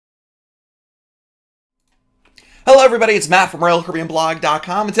Hello everybody, it's Matt from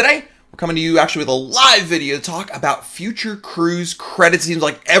RoyalCaribbeanBlog.com, and today we're coming to you actually with a live video to talk about future cruise credits. Seems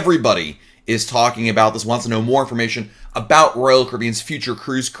like everybody is talking about this, wants to know more information about Royal Caribbean's future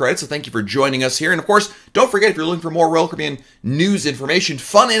cruise credits, so thank you for joining us here. And of course, don't forget, if you're looking for more Royal Caribbean news, information,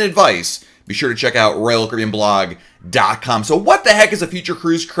 fun, and advice, be sure to check out RoyalCaribbeanBlog.com. So what the heck is a future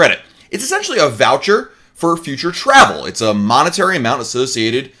cruise credit? It's essentially a voucher for future travel. It's a monetary amount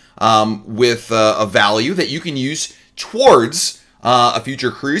associated with a value that you can use towards a future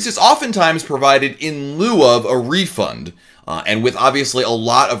cruise. It's oftentimes provided in lieu of a refund. And with obviously a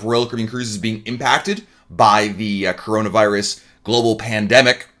lot of Royal Caribbean cruises being impacted by the coronavirus global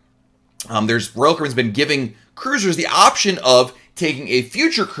pandemic, Royal Caribbean's been giving cruisers the option of taking a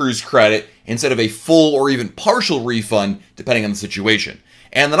future cruise credit instead of a full or even partial refund, depending on the situation.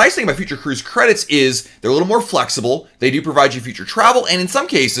 And the nice thing about future cruise credits is they're a little more flexible. They do provide you future travel, and in some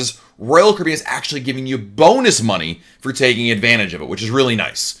cases, Royal Caribbean is actually giving you bonus money for taking advantage of it, which is really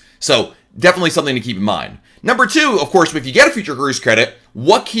nice. So definitely something to keep in mind. Number two, of course, if you get a future cruise credit,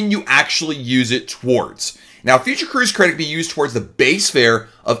 what can you actually use it towards? Now, future cruise credit can be used towards the base fare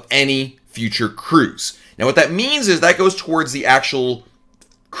of any future cruise. Now, what that means is that goes towards the actual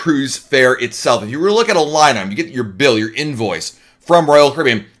cruise fare itself. If you were to look at a line item, you get your bill, your invoice from Royal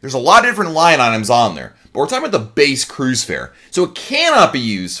Caribbean, there's a lot of different line items on there, but we're talking about the base cruise fare. So it cannot be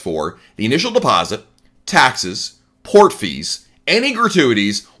used for the initial deposit, taxes, port fees, any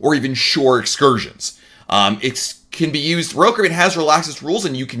gratuities, or even shore excursions. It can be used, Royal Caribbean has relaxed its rules,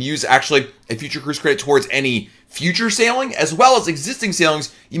 and you can use actually a future cruise credit towards any future sailing, as well as existing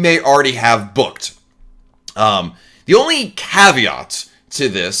sailings you may already have booked. The only caveat to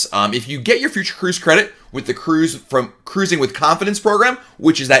this, if you get your future cruise credit with the Cruising with Confidence program,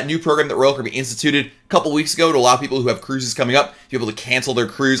 which is that new program that Royal Caribbean instituted a couple weeks ago to allow people who have cruises coming up to be able to cancel their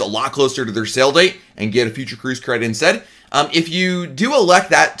cruise a lot closer to their sail date and get a future cruise credit instead. If you do elect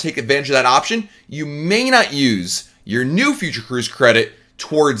that, take advantage of that option, you may not use your new future cruise credit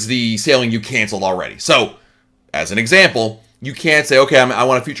towards the sailing you canceled already. So, as an example, you can't say, okay, I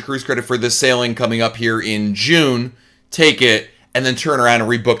want a future cruise credit for this sailing coming up here in June, take it, and then turn around and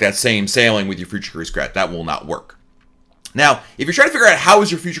rebook that same sailing with your future cruise credit. That will not work. Now, if you're trying to figure out how is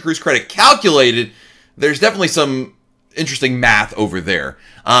your future cruise credit calculated, there's definitely some interesting math over there.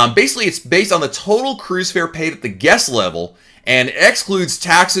 Basically, it's based on the total cruise fare paid at the guest level, and it excludes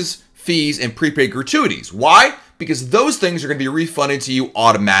taxes, fees, and prepaid gratuities. Why? Because those things are going to be refunded to you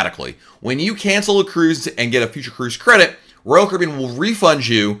automatically. When you cancel a cruise and get a future cruise credit, Royal Caribbean will refund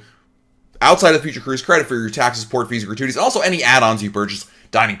you outside of future cruise credit for your taxes, port fees, and gratuities, and also any add-ons you purchase,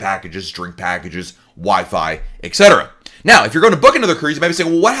 dining packages, drink packages, Wi-Fi, etc. Now, if you're going to book another cruise, you might be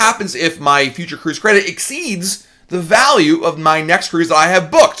saying, well, what happens if my future cruise credit exceeds the value of my next cruise that I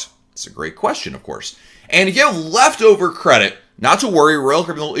have booked? It's a great question, of course. And if you have leftover credit, not to worry, Royal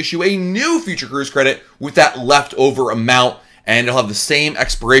Caribbean will issue a new future cruise credit with that leftover amount, and it'll have the same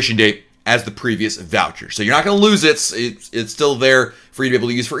expiration date as the previous voucher. So you're not going to lose it. It's still there for you to be able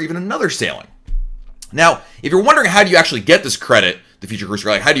to use for even another sailing. Now, if you're wondering how do you actually get this credit, the future cruise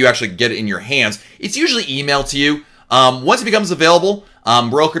credit, how do you actually get it in your hands, it's usually emailed to you. Once it becomes available,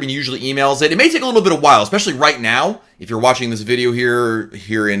 Royal Caribbean usually emails it. It may take a little bit of a while, especially right now. If you're watching this video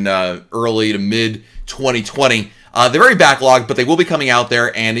here in early to mid 2020, they're very backlogged, but they will be coming out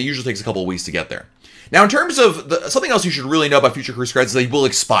there, and it usually takes a couple of weeks to get there. Now, in terms of something else you should really know about future cruise credits is they will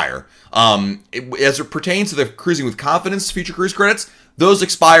expire. As it pertains to the Cruising with Confidence future cruise credits, those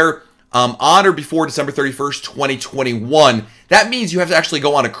expire on or before December 31st, 2021. That means you have to actually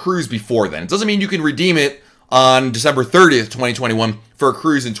go on a cruise before then. It doesn't mean you can redeem it on December 30th, 2021 for a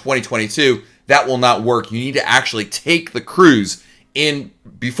cruise in 2022. That will not work. You need to actually take the cruise in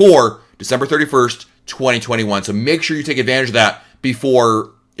before December 31st, 2021. So make sure you take advantage of that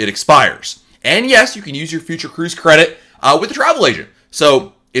before it expires. And yes, you can use your future cruise credit with a travel agent.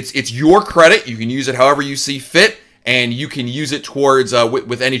 So it's your credit. You can use it however you see fit, and you can use it towards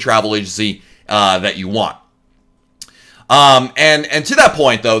with any travel agency that you want. And to that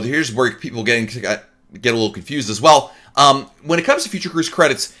point, though, here's where people get a little confused as well. When it comes to future cruise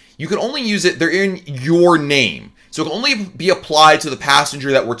credits, you can only use it, they're in your name. So it can only be applied to the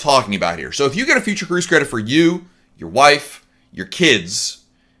passenger that we're talking about here. So if you get a future cruise credit for you, your wife, your kids,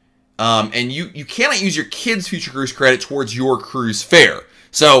 and you cannot use your kids' future cruise credit towards your cruise fare.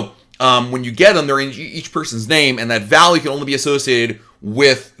 So when you get them, they're in each person's name, and that value can only be associated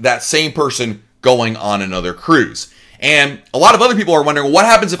with that same person going on another cruise. And a lot of other people are wondering, what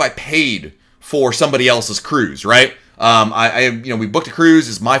happens if I paid for somebody else's cruise, right? We booked a cruise,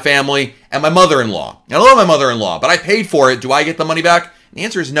 it's my family and my mother-in-law. And I love my mother-in-law, but I paid for it. Do I get the money back? And the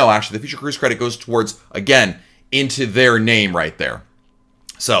answer is no, actually. The future cruise credit goes towards, again, into their name right there.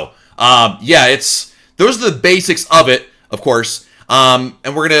 So, yeah, those are the basics of it, of course. And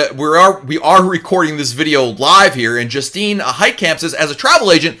we are recording this video live here, and Justine Heitkamp says, as a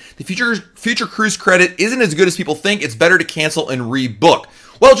travel agent, the future cruise credit isn't as good as people think. It's better to cancel and rebook.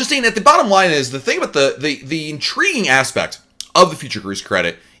 Well, Justine, at the bottom line is the thing about the intriguing aspect of the future cruise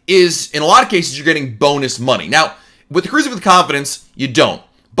credit is, in a lot of cases, you're getting bonus money. Now, with the Cruising with Confidence, you don't.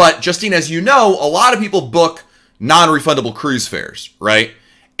 But Justine, as you know, a lot of people book non-refundable cruise fares, right?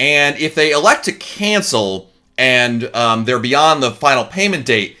 And if they elect to cancel and they're beyond the final payment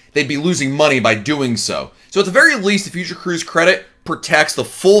date, they'd be losing money by doing so. So at the very least, the future cruise credit protects the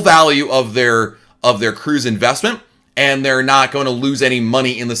full value of their cruise investment, and they're not going to lose any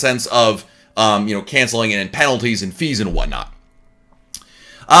money in the sense of canceling and penalties and fees and whatnot.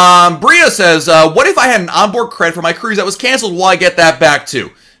 Bria says, what if I had an onboard credit for my cruise that was canceled? Will I get that back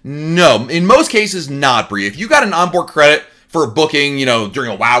too? No, in most cases not, Bria. If you got an onboard credit for a booking, during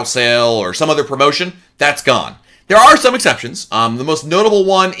a WOW sale or some other promotion, that's gone. There are some exceptions. The most notable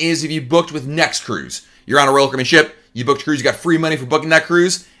one is if you booked with Next Cruise. You're on a Royal Caribbean ship, you booked a cruise, you got free money for booking that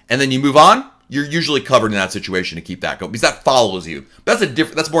cruise, and then you move on, you're usually covered in that situation to keep that going, because that follows you. But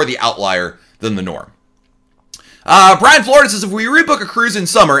that's more the outlier than the norm. Brian Florida says, if we rebook a cruise in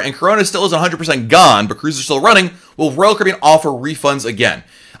summer and Corona still isn't 100% gone, but cruises are still running, will Royal Caribbean offer refunds again?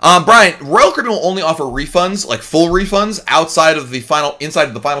 Brian, Royal Caribbean will only offer refunds, like full refunds, inside of the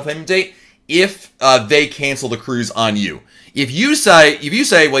final payment date, if they cancel the cruise on you. If you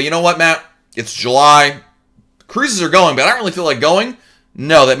say, well, you know what, Matt, it's July, cruises are going, but I don't really feel like going,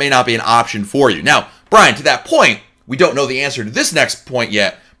 no, that may not be an option for you. Now, Brian, to that point, we don't know the answer to this next point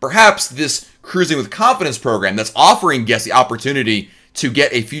yet. Perhaps this Cruising with Confidence program that's offering guests the opportunity to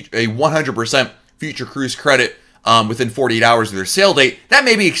get a 100% future cruise credit within 48 hours of their sail date, that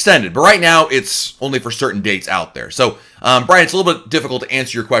may be extended. But right now, it's only for certain dates out there. So, Brian, it's a little bit difficult to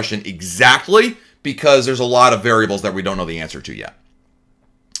answer your question exactly because there's a lot of variables that we don't know the answer to yet.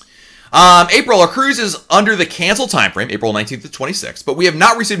 April, our cruise is under the cancel time frame, April 19th to 26th, but we have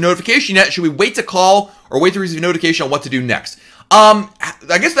not received notification yet. Should we wait to call or wait to receive notification on what to do next?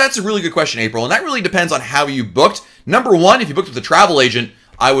 I guess that's a really good question, April, and that really depends on how you booked. Number one, if you booked with a travel agent,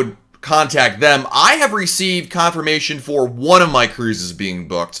 I would contact them. I have received confirmation for one of my cruises being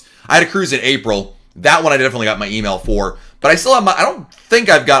booked. I had a cruise in April. That one I definitely got my email for, but I don't think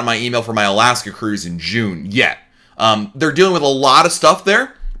I've gotten my email for my Alaska cruise in June yet. They're dealing with a lot of stuff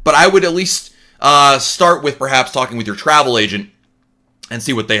there, but I would at least start with perhaps talking with your travel agent and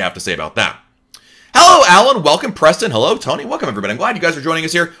see what they have to say about that. Hello, Alan. Welcome, Preston. Hello, Tony. Welcome, everybody. I'm glad you guys are joining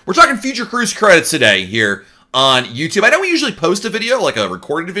us here. We're talking future cruise credits today here on YouTube. I know we usually post a video, like a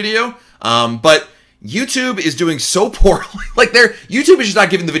recorded video, but YouTube is doing so poorly. YouTube is just not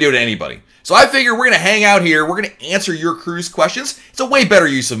giving the video to anybody. So I figure we're going to hang out here. We're going to answer your cruise questions. It's a way better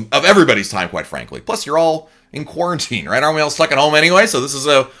use of everybody's time, quite frankly. Plus, you're all in quarantine, right? Aren't we all stuck at home anyway? So this is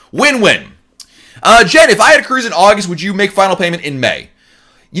a win-win. Jen, if I had a cruise in August, would you make final payment in May?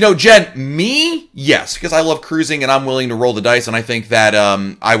 Jen, me, yes, because I love cruising and I'm willing to roll the dice, and I think that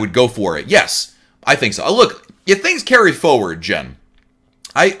I would go for it. Yes, I think so. Look, if things carry forward, Jen,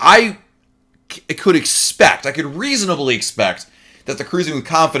 I could reasonably expect that the Cruising with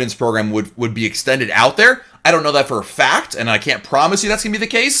Confidence program would be extended out there. I don't know that for a fact, and I can't promise you that's going to be the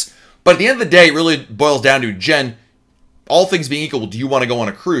case, but at the end of the day, it really boils down to, Jen, all things being equal, do you want to go on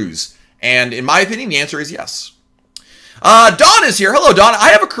a cruise? And in my opinion, the answer is yes. Dawn is here. Hello, Dawn. I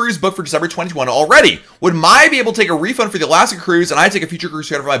have a cruise booked for December 2021 already. Would I be able to take a refund for the Alaska cruise and I take a future cruise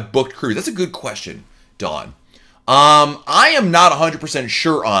credit for my booked cruise? That's a good question, Dawn. I am not 100%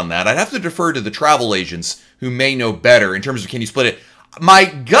 sure on that. I'd have to defer to the travel agents who may know better in terms of can you split it. My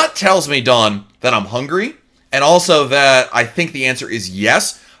gut tells me, Dawn, that I'm hungry and also that I think the answer is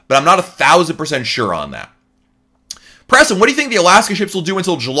yes, but I'm not 1,000% sure on that. Preston, what do you think the Alaska ships will do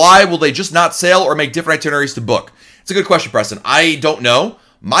until July? Will they just not sail or make different itineraries to book? It's a good question, Preston. I don't know.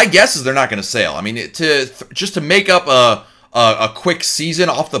 My guess is they're not going to sail. I mean, just to make up a quick season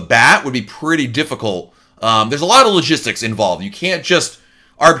off the bat would be pretty difficult. There's a lot of logistics involved. You can't just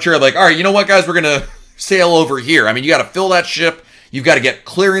arbitrarily all right, you know what, guys, we're going to sail over here. I mean, you got to fill that ship. You've got to get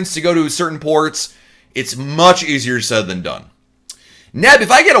clearance to go to certain ports. It's much easier said than done. Neb,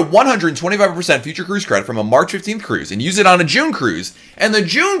 if I get a 125% future cruise credit from a March 15th cruise and use it on a June cruise, and the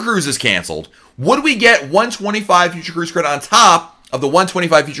June cruise is canceled, would we get 125 future cruise credit on top of the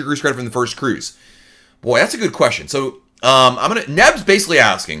 125 future cruise credit from the first cruise? Boy, that's a good question. So Neb's basically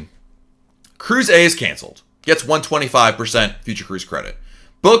asking, cruise A is canceled, gets 125% future cruise credit,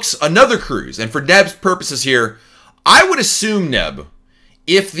 books another cruise, and for Neb's purposes here, I would assume, Neb,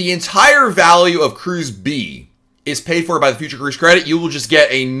 if the entire value of cruise B is paid for by the Future Cruise credit, you will just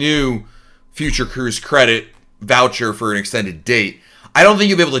get a new Future Cruise credit voucher for an extended date. I don't think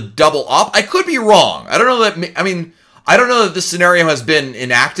you'll be able to double up. I could be wrong. I don't know that, I mean, I don't know that this scenario has been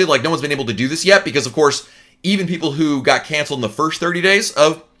enacted. Like, no one's been able to do this yet because, of course, even people who got canceled in the first 30 days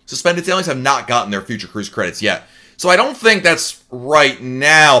of suspended sailings have not gotten their Future Cruise credits yet. So I don't think that's right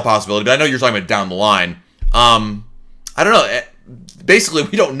now a possibility, but I know you're talking about down the line. I don't know. Basically,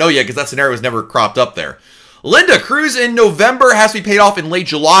 we don't know yet because that scenario has never cropped up there. Linda, cruise in November has to be paid off in late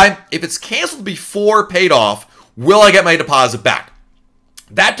July. If it's canceled before paid off, will I get my deposit back?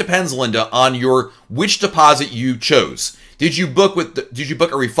 That depends, Linda, on which deposit you chose. Did you book a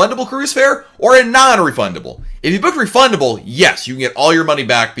refundable cruise fare or a non-refundable? If you booked refundable, yes, you can get all your money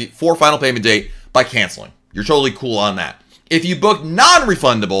back before final payment date by canceling. You're totally cool on that. If you booked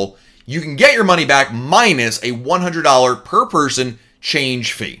non-refundable, you can get your money back minus a $100 per person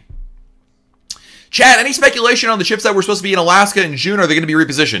change fee. Chad, any speculation on the ships that were supposed to be in Alaska in June? Are they going to be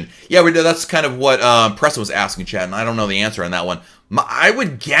repositioned? Yeah, that's kind of what Preston was asking, Chad, and I don't know the answer on that one. I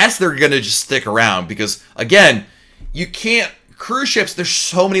would guess they're going to just stick around because, again, you can't... Cruise ships, there's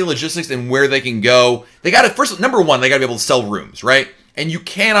so many logistics and where they can go. They got to... First, number one, they got to be able to sell rooms, right? And you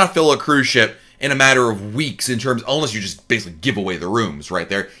cannot fill a cruise ship in a matter of weeks unless you just basically give away the rooms right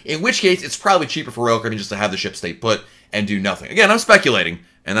there. In which case, it's probably cheaper for Royal Caribbean just to have the ship stay put and do nothing. Again, I'm speculating,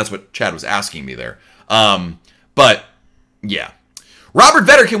 and that's what Chad was asking me there. But, yeah. Robert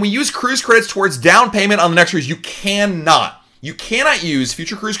Vetter, can we use cruise credits towards down payment on the next cruise? You cannot. You cannot use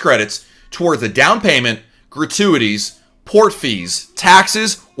Future Cruise credits towards the down payment, gratuities, port fees,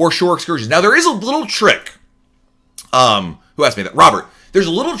 taxes, or shore excursions. Now, there is a little trick. Who asked me that? Robert. There's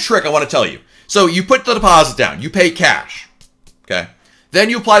a little trick I want to tell you. So, you put the deposit down. You pay cash. Okay? Then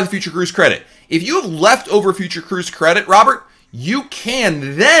you apply the Future Cruise credit. If you have leftover Future Cruise credit, Robert, you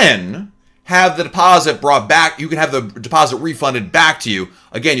can then have the deposit brought back. You can have the deposit refunded back to you.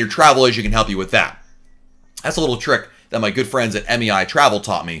 Again, your travel agent can help you with that. That's a little trick that my good friends at MEI Travel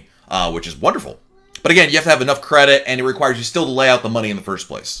taught me, which is wonderful. But again, you have to have enough credit, and it requires you still to lay out the money in the first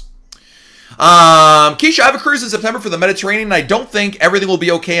place. Keisha, I have a cruise in September for the Mediterranean, and I don't think everything will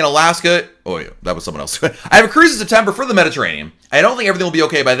be okay in Alaska. Oh, yeah, that was someone else. I have a cruise in September for the Mediterranean. I don't think everything will be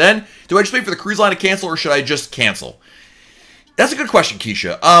okay by then. Do I just wait for the cruise line to cancel, or should I just cancel? That's a good question,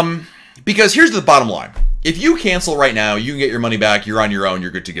 Keisha. Because here's the bottom line. If you cancel right now, you can get your money back. You're on your own.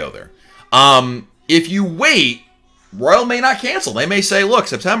 You're good to go there. If you wait, Royal may not cancel. They may say, look,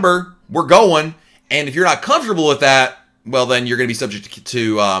 September, we're going. And if you're not comfortable with that, well, then you're going to be subject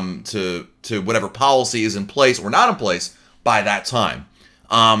to whatever policy is in place or not in place by that time.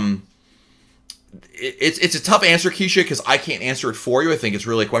 It's a tough answer, Keisha, because I can't answer it for you. I think it's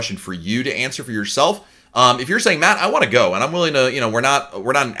really a question for you to answer for yourself. If you're saying, Matt, I want to go, and I'm willing to, we're not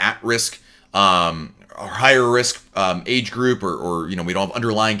an at-risk or higher risk age group, or we don't have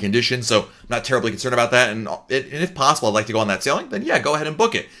underlying conditions, so I'm not terribly concerned about that. And if possible, I'd like to go on that sailing. Then yeah, go ahead and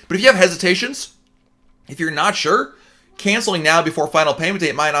book it. But if you have hesitations, if you're not sure, canceling now before final payment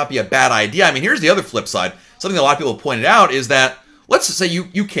date might not be a bad idea. I mean, here's the other flip side. Something that a lot of people have pointed out is that, let's say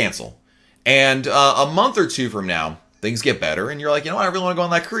you cancel, and a month or two from now, things get better, and you're like, I really want to go on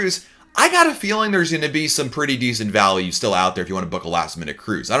that cruise. I got a feeling there's going to be some pretty decent value still out there if you want to book a last-minute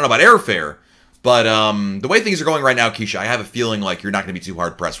cruise. I don't know about airfare, but the way things are going right now, Keisha, I have a feeling like you're not going to be too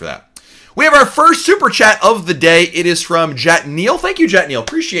hard-pressed for that. We have our first super chat of the day. It is from Jet Neal. Thank you, Jet Neal.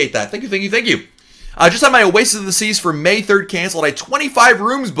 Appreciate that. Thank you. Just had my Oasis of the Seas for May 3rd canceled. I had 25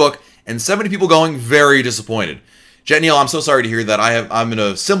 rooms booked and 70 people going. Very disappointed. Jet Neal, I'm so sorry to hear that. I'm in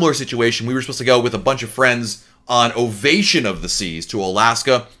a similar situation. We were supposed to go with a bunch of friends on Ovation of the Seas to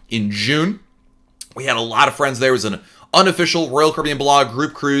Alaska in June. We had a lot of friends there. It was an unofficial Royal Caribbean Blog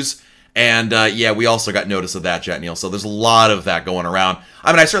group cruise. And yeah, we also got notice of that, Jet Neal. So there's a lot of that going around.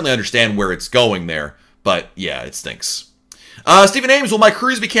 I mean, I certainly understand where it's going there, but yeah, it stinks. Stephen Ames, will my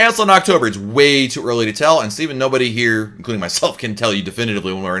cruise be canceled in October? It's way too early to tell. And Stephen, nobody here, including myself, can tell you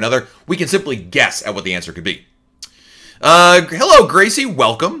definitively one way or another. We can simply guess at what the answer could be. Hello, Gracie.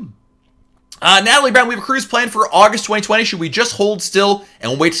 Welcome. Natalie Brown, we have a cruise planned for August 2020. Should we just hold still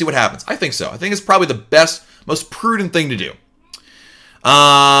and wait to see what happens? I think so. I think it's probably the best, most prudent thing to do.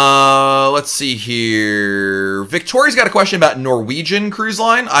 Let's see here. Victoria's got a question about Norwegian Cruise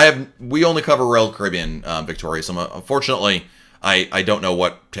Line. We only cover Royal Caribbean, Victoria, so unfortunately, I don't know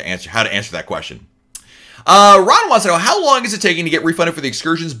how to answer that question. Ron wants to know, how long is it taking to get refunded for the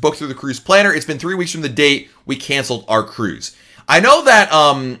excursions booked through the cruise planner? It's been 3 weeks from the date we canceled our cruise. I know that,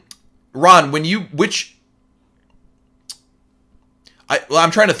 Ron,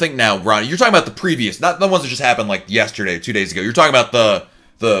 I'm trying to think now, Ron. You're talking about the previous, not the ones that just happened like yesterday or 2 days ago. You're talking about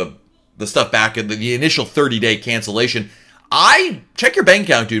the the stuff back at the initial 30-day cancellation. I check your bank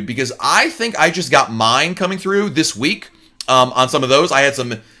account, dude, because I think I just got mine coming through this week on some of those. I had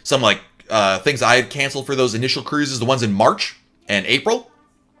some things I had canceled for those initial cruises, the ones in March and April.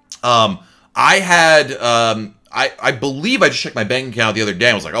 I believe I just checked my bank account the other day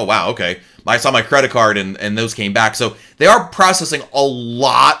and was like, oh, wow, okay. I saw my credit card and those came back. So they are processing a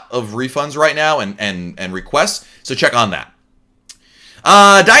lot of refunds right now and requests. So check on that.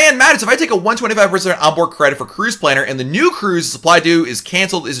 Diane Mattis, if I take a 125% onboard credit for Cruise Planner and the new cruise it's applied to is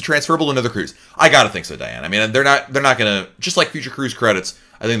canceled, is it transferable to another cruise? I gotta think so, Diane. I mean, they're not gonna, just like future cruise credits.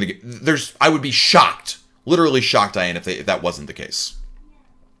 I think I would be shocked, literally shocked, Diane, if that wasn't the case.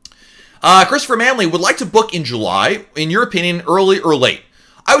 Christopher Manley would like to book in July. In your opinion, early or late?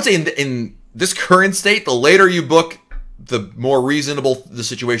 I would say in this current state, the later you book, the more reasonable the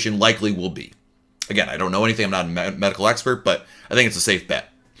situation likely will be. Again, I don't know anything. I'm not a medical expert, but I think it's a safe bet.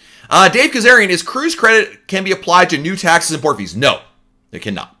 Dave Kazarian, is cruise credit can be applied to new taxes and port fees? No, it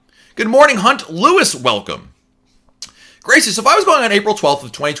cannot. Good morning, Hunt Lewis. Welcome. Gracie, so if I was going on April 12th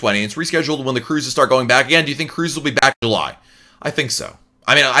of 2020 and it's rescheduled when the cruises start going back again, do you think cruises will be back in July? I think so.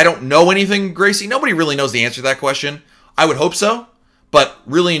 I mean, I don't know anything, Gracie. Nobody really knows the answer to that question. I would hope so, but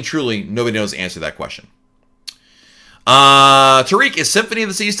really and truly, nobody knows the answer to that question. Tariq, is Symphony of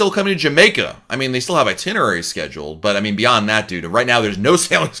the Sea still coming to Jamaica? I mean, they still have itineraries scheduled, but I mean, beyond that, dude, right now there's no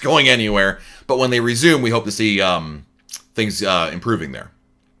sailings going anywhere, but when they resume, we hope to see things improving there.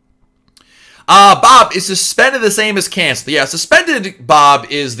 Bob, is suspended the same as canceled? Yeah, suspended, Bob,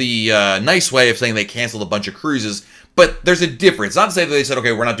 is the nice way of saying they canceled a bunch of cruises, but there's a difference. Not to say that they said,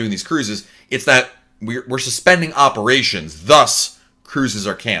 okay, we're not doing these cruises. It's that we're suspending operations, thus cruises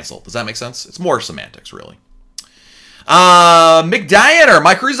are canceled. Does that make sense? It's more semantics, really. McDianer,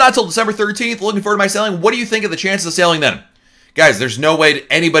 my cruise is not until December 13th. Looking forward to my sailing. What do you think of the chances of sailing then? Guys, there's no way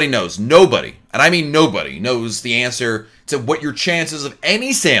anybody knows. Nobody, and I mean nobody, knows the answer to what your chances of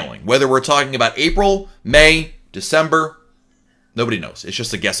any sailing, whether we're talking about April, May, December, nobody knows. It's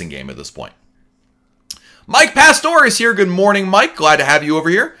just a guessing game at this point. Mike Pastor is here. Good morning, Mike. Glad to have you over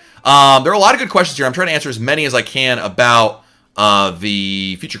here. There are a lot of good questions here. I'm trying to answer as many as I can about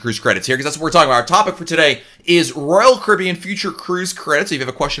the future cruise credits here, because that's what we're talking about. Our topic for today is Royal Caribbean future cruise credits. So if you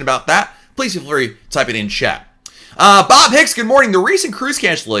have a question about that, please feel free to type it in chat. Bob Hicks, good morning. The recent cruise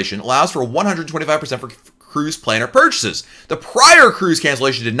cancellation allows for 125% for cruise planner purchases. The prior cruise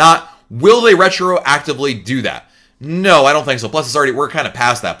cancellation did not. Will they retroactively do that? No, I don't think so. Plus, we're kind of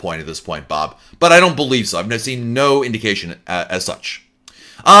past that point at this point, Bob. But I don't believe so. I've seen no indication as such.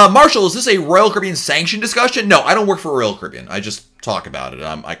 Marshall, is this a Royal Caribbean sanction discussion? No, I don't work for Royal Caribbean. I just talk about it.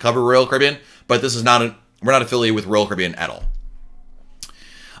 I cover Royal Caribbean, but this is not we're not affiliated with Royal Caribbean at all.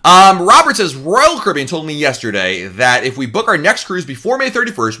 Robert says, Royal Caribbean told me yesterday that if we book our next cruise before May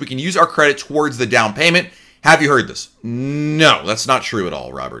 31st, we can use our credit towards the down payment. Have you heard this? No, that's not true at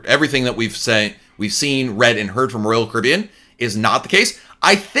all, Robert. Everything that we've seen, read, and heard from Royal Caribbean is not the case.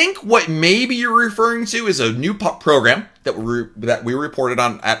 I think what maybe you're referring to is a new program that we reported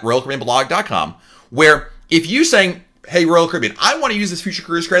on at RoyalCaribbeanBlog.com, where if you saying, hey, Royal Caribbean, I want to use this future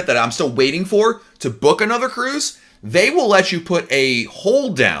cruise credit that I'm still waiting for to book another cruise, they will let you put a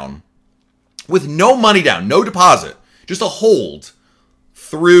hold down with no money down, no deposit, just a hold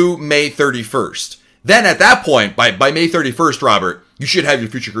through May 31st. Then at that point, by May 31st, Robert, you should have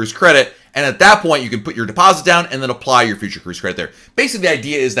your future cruise credit. And at that point, you can put your deposit down and then apply your future cruise credit there. Basically, the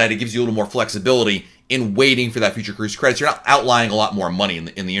idea is that it gives you a little more flexibility in waiting for that future cruise credit. So you're not outlying a lot more money in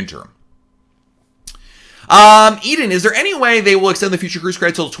the interim. Eden, is there any way they will extend the future cruise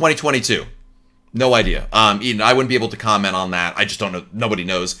credit till 2022? No idea. Eden, I wouldn't be able to comment on that. I just don't know. Nobody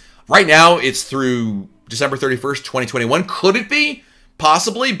knows. Right now, it's through December 31st, 2021. Could it be?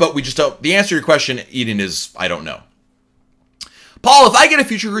 Possibly, but we just don't. The answer to your question, Eden, is I don't know. Paul, if I get a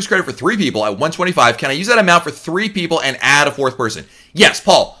future cruise credit for 3 people at 125, can I use that amount for 3 people and add a 4th person? Yes,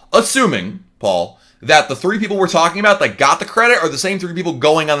 Paul. Assuming, Paul, that the 3 people we're talking about that got the credit are the same 3 people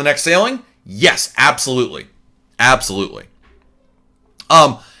going on the next sailing? Yes, absolutely. Absolutely.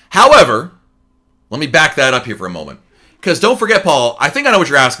 However, let me back that up here for a moment. Because don't forget, Paul, I think I know what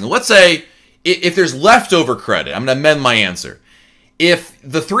you're asking. Let's say if there's leftover credit, I'm going to amend my answer. If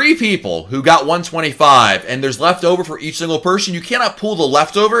the 3 people who got 125 and there's leftover for each single person, you cannot pull the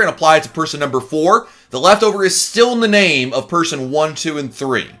leftover and apply it to person number 4. The leftover is still in the name of person 1, 2, and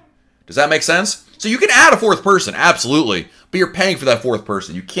 3. Does that make sense? So you can add a 4th person, absolutely, but you're paying for that 4th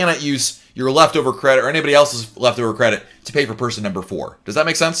person. You cannot use your leftover credit or anybody else's leftover credit to pay for person number 4. Does that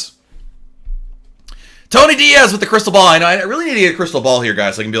make sense? Tony Diaz with the crystal ball. I know I really need to get a crystal ball here,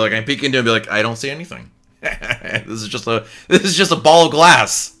 guys. So I can be like, I can peek into it and be like, I don't see anything. This is just a ball of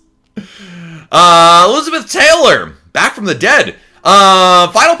glass. Elizabeth Taylor, back from the dead.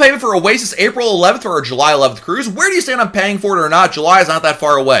 Final payment for Oasis April 11th or July 11th cruise. Where do you stand on paying for it or not? July is not that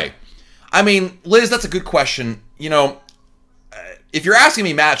far away. I mean, Liz, that's a good question. You know, if you're asking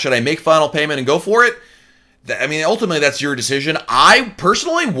me, Matt, should I make final payment and go for it? I mean, ultimately, that's your decision. I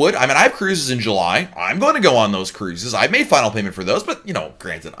personally would. I mean, I have cruises in July. I'm going to go on those cruises. I've made final payment for those, but, you know,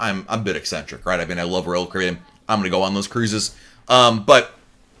 granted, I'm a bit eccentric, right? I mean, I love Royal Caribbean. I'm going to go on those cruises. But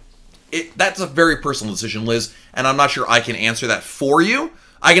that's a very personal decision, Liz, and I'm not sure I can answer that for you.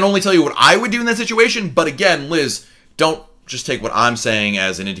 I can only tell you what I would do in that situation, but again, Liz, don't just take what I'm saying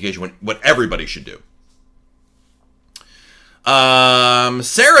as an indication what everybody should do.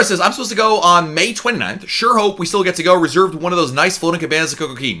 Sarah says, I'm supposed to go on May 29th. Sure hope we still get to go. Reserved one of those nice floating cabanas at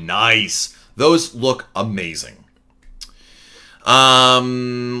Coco Key. Nice. Those look amazing.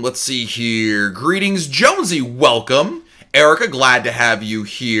 Let's see here. Greetings, Jonesy. Welcome. Erica, glad to have you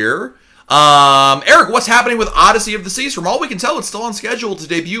here. Eric, what's happening with Odyssey of the Seas? From all we can tell, it's still on schedule to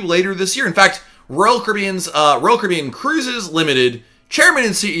debut later this year. In fact, Royal Caribbean Cruises Limited Chairman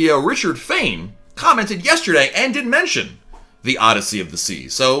and CEO Richard Fain commented yesterday and did mention the Odyssey of the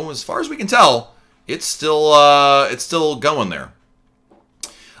Seas. So, as far as we can tell, it's still going there.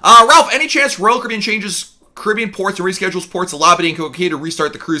 Ralph, any chance Royal Caribbean changes Caribbean ports and reschedules ports to Labadee and Coco Key to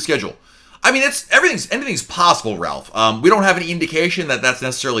restart the cruise schedule? I mean, anything's possible, Ralph. We don't have any indication that that's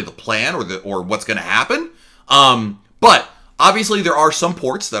necessarily the plan or what's going to happen. But obviously, there are some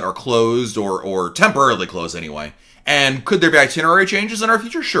ports that are closed or temporarily closed anyway. And could there be itinerary changes in our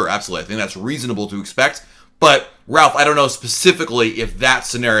future? Sure, absolutely. I think that's reasonable to expect. But, Ralph, I don't know specifically if that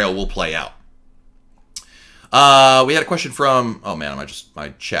scenario will play out. We had a question from... Oh, man, my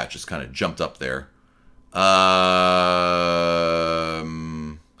chat just kind of jumped up there. There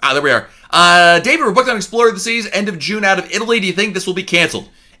we are. David, we're booked on Explorer of the Seas, end of June out of Italy. Do you think this will be canceled?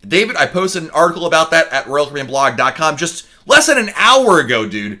 David, I posted an article about that at RoyalCaribbeanBlog.com just less than an hour ago,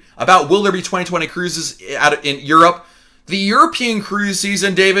 dude, about will there be 2020 cruises out in Europe. The European cruise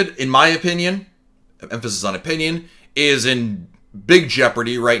season, David, in my opinion... emphasis on opinion, is in big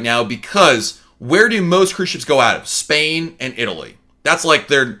jeopardy right now because where do most cruise ships go out of? Spain and Italy. That's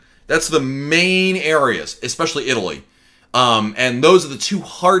the main areas, especially Italy. And those are the two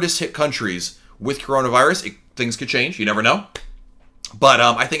hardest hit countries with coronavirus. Things could change. You never know. But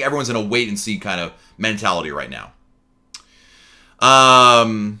I think everyone's in a wait and see kind of mentality right now.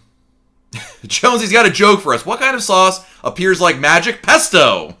 Jonesy's got a joke for us. What kind of sauce appears like magic?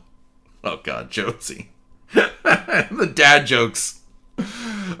 Pesto. Oh, God, Josie. The dad jokes.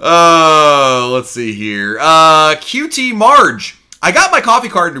 Let's see here. QT Marge. I got my coffee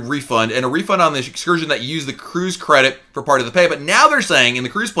card refund and a refund on the excursion that used the cruise credit for part of the pay, but now they're saying in the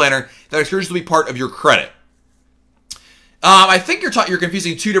cruise planner that excursions will be part of your credit. I think you're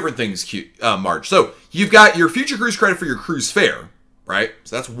confusing two different things, Marge. So you've got your future cruise credit for your cruise fare, right?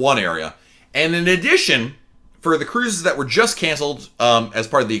 So that's one area. And in addition... for the cruises that were just canceled as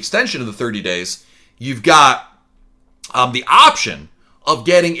part of the extension of the 30 days, you've got the option of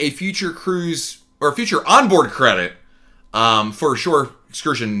getting a future cruise or a future onboard credit for shore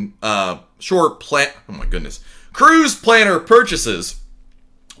excursion, cruise planner purchases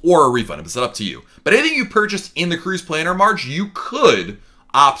or a refund. It's up to you. But anything you purchased in the cruise planner, March, you could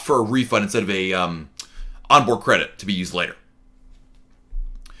opt for a refund instead of a onboard credit to be used later.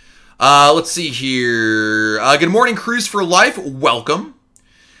 Let's see here. Good morning, Cruise for Life. Welcome.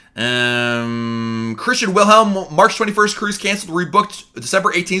 Christian Wilhelm, March 21st cruise canceled, rebooked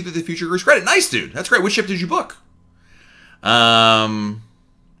December 18th with the future cruise credit. Nice, dude. That's great. Which ship did you book?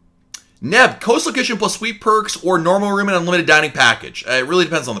 Neb, Coastal Kitchen plus suite perks or normal room and unlimited dining package. It really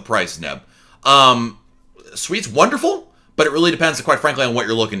depends on the price, Neb. Suite's wonderful, but it really depends, quite frankly, on what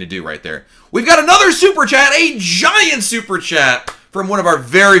you're looking to do right there. We've got another super chat, a giant super chat from one of our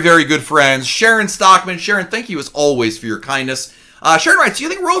very, very good friends, Sharon Stockman. Sharon, thank you as always for your kindness. Sharon writes, do you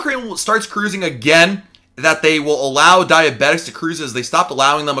think Royal Caribbean starts cruising again, that they will allow diabetics to cruise as they stopped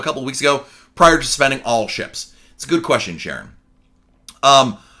allowing them a couple of weeks ago prior to suspending all ships? It's a good question, Sharon.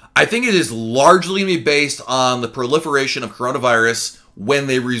 I think it is largely going to be based on the proliferation of coronavirus when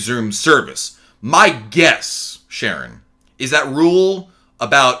they resume service. My guess, Sharon, is that rule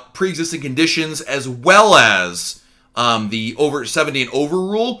about pre-existing conditions as well as the over 70 and over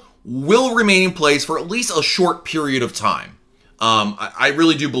rule will remain in place for at least a short period of time. I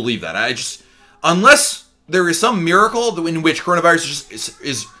really do believe that. Unless there is some miracle in which coronavirus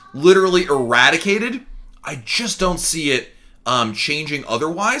is literally eradicated, I just don't see it changing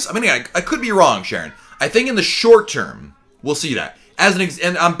otherwise. I mean, I could be wrong, Sharon. I think in the short term, we'll see that.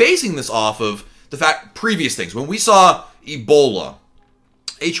 And I'm basing this off of the fact previous things. When we saw Ebola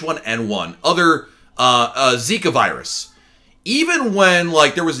H1N1, other Zika virus. Even when,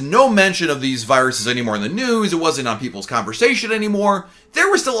 like, there was no mention of these viruses anymore in the news, it wasn't on people's conversation anymore, there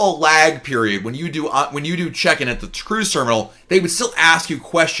was still a lag period when you do check-in at the cruise terminal. They would still ask you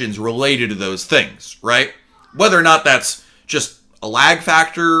questions related to those things, right? Whether or not that's just a lag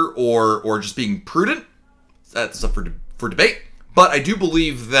factor or just being prudent, that's up for debate. But I do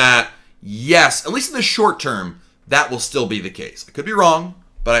believe that, yes, at least in the short term, that will still be the case. I could be wrong,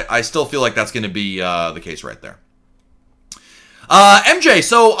 but I still feel like that's going to be the case right there. MJ,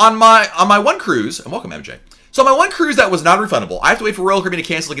 so on my one cruise, and welcome MJ. So on my one cruise that was non-refundable, I have to wait for Royal Caribbean to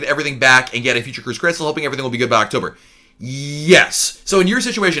cancel to get everything back and get a future cruise credit, still hoping everything will be good by October. Yes. So in your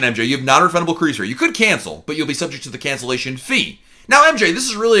situation, MJ, you have non-refundable cruise fare. You could cancel, but you'll be subject to the cancellation fee. Now, MJ, this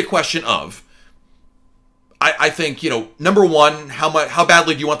is really a question of, I think, number one, how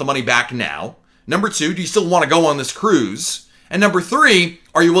badly do you want the money back now? Number two, do you still want to go on this cruise? And number three,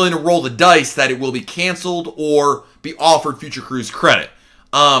 are you willing to roll the dice that it will be canceled or be offered future cruise credit?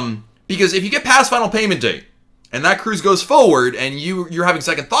 Because if you get past final payment date and that cruise goes forward and you're having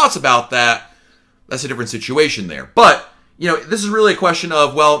second thoughts about that, that's a different situation there. But, this is really a question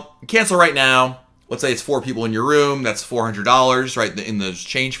of, well, cancel right now. Let's say it's 4 people in your room. That's $400, right, in those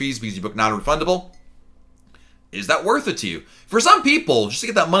change fees because you booked non-refundable. Is that worth it to you? For some people, just to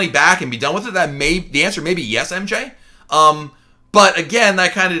get that money back and be done with it, the answer may be yes, MJ. But again,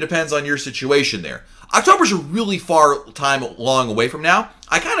 that kind of depends on your situation there. October's a really far time long away from now.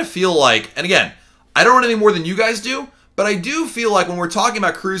 I kind of feel like, and again, I don't know any more than you guys do, but I do feel like when we're talking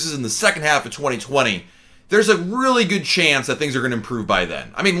about cruises in the second half of 2020, there's a really good chance that things are going to improve by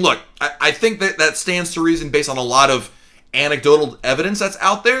then. I mean, look, I think that stands to reason based on a lot of anecdotal evidence that's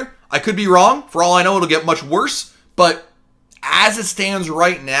out there. I could be wrong. For all I know, it'll get much worse. But as it stands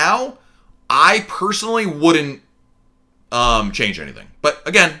right now, I personally wouldn't change anything. But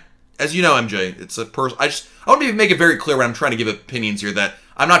again, as you know, MJ, it's a I want to make it very clear when I'm trying to give opinions here that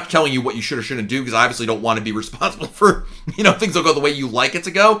I'm not telling you what you should or shouldn't do because I obviously don't want to be responsible for, things don't go the way you like it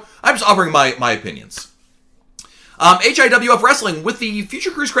to go. I'm just offering my opinions. HIWF Wrestling, with the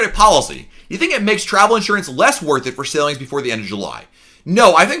future cruise credit policy, you think it makes travel insurance less worth it for sailings before the end of July?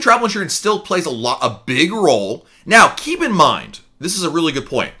 No, I think travel insurance still plays a big role. Now, keep in mind, this is a really good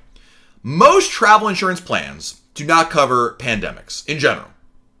point. Most travel insurance plans do not cover pandemics in general.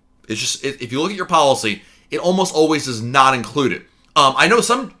 It's just, if you look at your policy, it almost always does not include it. I know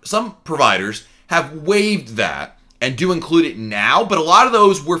some providers have waived that and do include it now, but a lot of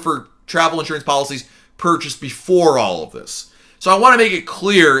those were for travel insurance policies purchased before all of this. So I want to make it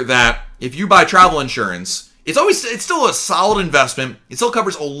clear that if you buy travel insurance, it's still a solid investment. It still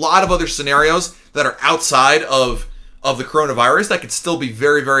covers a lot of other scenarios that are outside of the coronavirus that could still be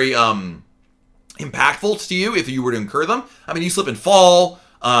very, very impactful to you if you were to incur them. I mean, you slip and fall.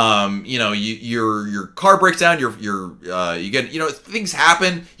 Your car breaks down. You get things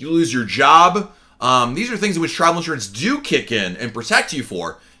happen. You lose your job. These are things in which travel insurance do kick in and protect you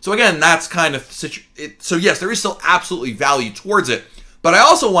for. So again, that's kind of so yes, there is still absolutely value towards it. But I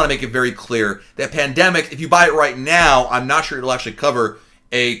also want to make it very clear that pandemic, if you buy it right now, I'm not sure it'll actually cover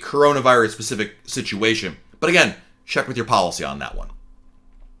a coronavirus specific situation. But again, check with your policy on that one.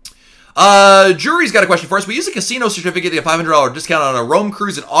 Jury's got a question for us. We use a casino certificate to get a $500 discount on a Rome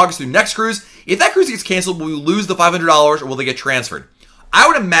cruise in August through next cruise. If that cruise gets canceled, will we lose the $500 or will they get transferred? I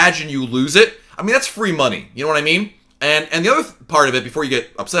would imagine you lose it. I mean, that's free money. You know what I mean? And the other part of it, before you get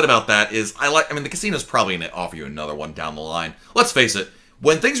upset about that, is the casino's probably going to offer you another one down the line. Let's face it.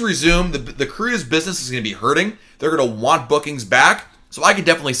 When things resume, the cruise business is going to be hurting. They're going to want bookings back. So I could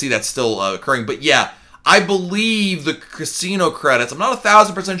definitely see that still occurring. But yeah, I believe the casino credits, I'm not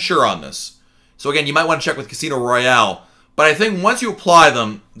 1,000% sure on this. So again, you might want to check with Casino Royale. But I think once you apply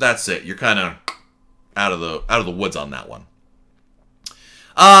them, that's it. You're kind of out of the woods on that one.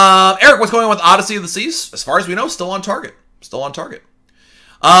 Eric, what's going on with Odyssey of the Seas? As far as we know, still on target. Still on target.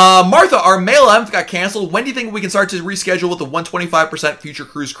 Martha, our May 11th got canceled. When do you think we can start to reschedule with the 125% future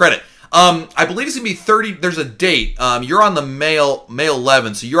cruise credit? I believe it's going to be 30. There's a date. You're on the May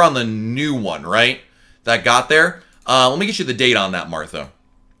 11th, so you're on the new one, right? That got there. Let me get you the date on that, Martha.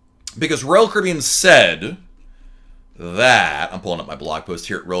 Because Royal Caribbean said that, I'm pulling up my blog post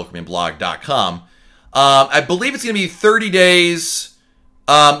here at RoyalCaribbeanBlog.com. I believe it's going to be 30 days.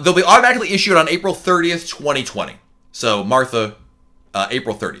 They'll be automatically issued on April 30th, 2020. So, Martha,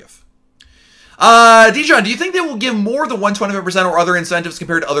 April 30th. Dijon, do you think they will give more than 125% or other incentives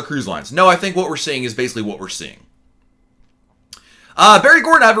compared to other cruise lines? No, I think what we're seeing is basically what we're seeing. Barry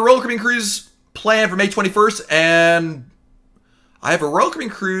Gordon, I have a Royal Caribbean cruise planned for May 21st, and I have a Royal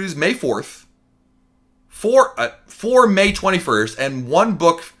Caribbean cruise May 4th for May 21st and 1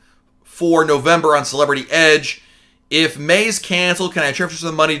 book for November on Celebrity Edge. If May's canceled, can I transfer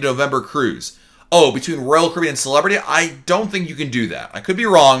some money to November cruise? Oh, between Royal Caribbean and Celebrity? I don't think you can do that. I could be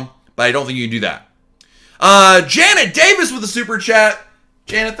wrong, but I don't think you can do that. Janet Davis with a super chat.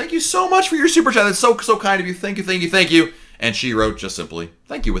 Janet, thank you so much for your super chat. That's so kind of you. Thank you, thank you, thank you. And she wrote just simply,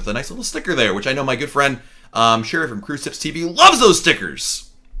 thank you, with a nice little sticker there, which I know my good friend Sherry from Cruise Tips TV loves those stickers.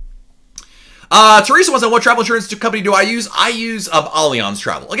 Teresa wants to know, what travel insurance company do I use? I use Allianz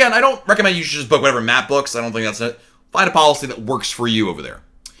Travel. Again, I don't recommend you should just book whatever Matt books. I don't think that's it. Find a policy that works for you over there.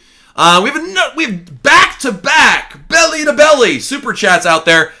 We have back-to-back, belly-to-belly super chats out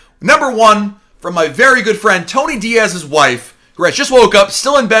there. Number one, from my very good friend Tony Diaz's wife, who has just woke up,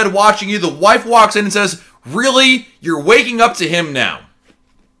 still in bed watching you. The wife walks in and says, really? You're waking up to him now.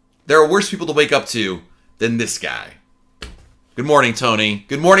 There are worse people to wake up to than this guy. Good morning, Tony.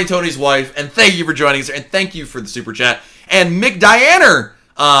 Good morning, Tony's wife. And thank you for joining us. And thank you for the super chat. And Mick Dianer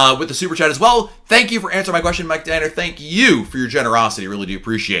with the super chat as well. Thank you for answering my question, Mick Dianer. Thank you for your generosity. Really do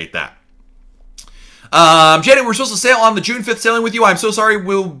appreciate that. Janet, we're supposed to sail on the June 5th sailing with you. I'm so sorry.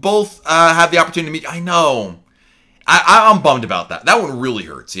 We'll both have the opportunity to meet. I know. I'm bummed about that. That one really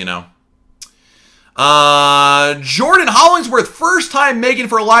hurts, you know. Jordan Hollingsworth, first time Megan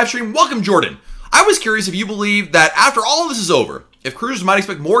for a live stream. Welcome, Jordan. I was curious if you believe that after all of this is over, if cruises might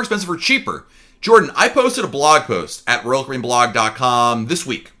expect more expensive or cheaper. Jordan, I posted a blog post at RoyalCaribbeanBlog.com this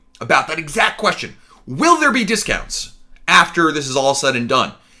week about that exact question. Will there be discounts after this is all said and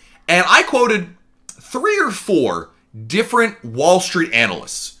done? And I quoted 3 or 4 different Wall Street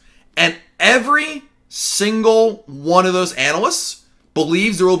analysts. And every single one of those analysts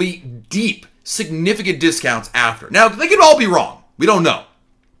believes there will be deep, significant discounts after. Now, they could all be wrong. We don't know.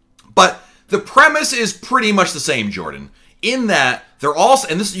 But the premise is pretty much the same, Jordan, in that they're all,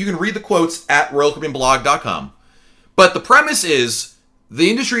 and this you can read the quotes at RoyalCaribbeanBlog.com, but the premise is the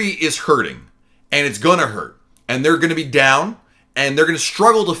industry is hurting, and it's going to hurt, and they're going to be down, and they're going to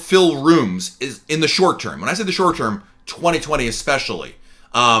struggle to fill rooms in the short term. When I say the short term, 2020 especially,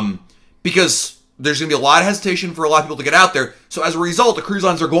 because there's going to be a lot of hesitation for a lot of people to get out there. So as a result, the cruise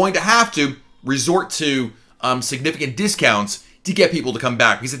lines are going to have to resort to significant discounts to get people to come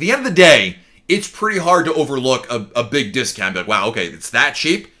back. Because at the end of the day, it's pretty hard to overlook a big discount. Be like, wow, okay, it's that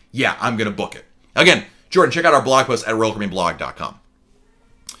cheap? Yeah, I'm going to book it. Again, Jordan, check out our blog post at RoyalCaribbeanBlog.com.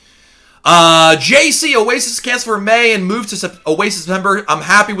 JC, Oasis canceled for May and moved to Oasis September. I'm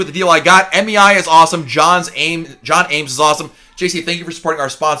happy with the deal I got. MEI is awesome. John Ames is awesome. JC, thank you for supporting our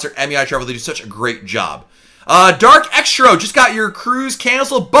sponsor, MEI Travel. They do such a great job. Dark Extra, just got your cruise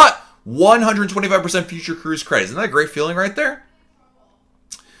canceled, but 125% future cruise credit. Isn't that a great feeling right there?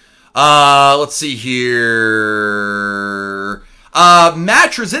 Let's see here.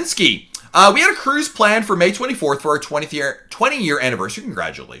 Matt Trzynski. We had a cruise planned for May 24th for our 20-year anniversary.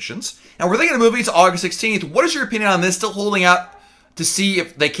 Congratulations. And we're thinking of moving to August 16th. What is your opinion on this? Still holding out to see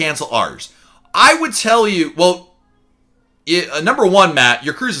if they cancel ours. I would tell you, well, number one, Matt,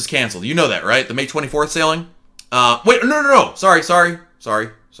 your cruise is canceled. You know that, right? The May 24th sailing? Wait, no. Sorry.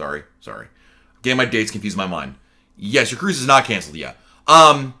 Getting my dates confused in my mind. Yes, your cruise is not canceled yet.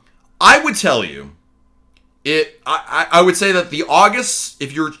 I would tell you, I would say that the August,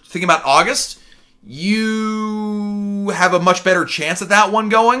 if you're thinking about August, you have a much better chance at that one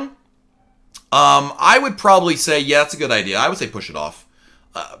going. I would probably say, yeah, that's a good idea. I would say push it off.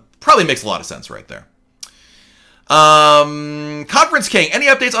 Probably makes a lot of sense right there. Conference King, any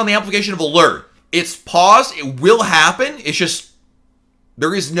updates on the application of Allure? It's paused. It will happen. It's just,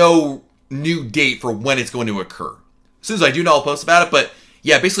 there is no new date for when it's going to occur. As soon as I do know, I'll post about it. But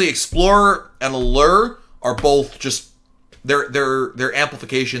yeah, basically Explorer and Allure are both just, their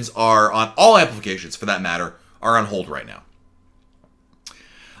amplifications are on, all amplifications for that matter, are on hold right now.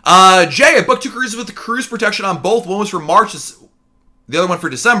 Jay, I booked 2 cruises with the cruise protection on both. One was for March, the other one for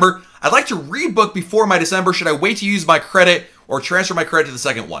December. I'd like to rebook before my December. Should I wait to use my credit or transfer my credit to the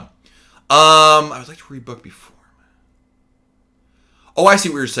second one? I would like to rebook before. Oh, I see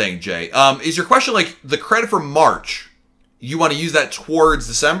what you're saying, Jay. Is your question like the credit for March, you want to use that towards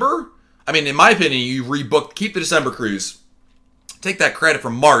December? I mean, in my opinion, you rebook, keep the December cruise, take that credit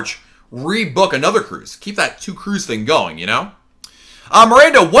from March, rebook another cruise. Keep that 2 cruise thing going, you know?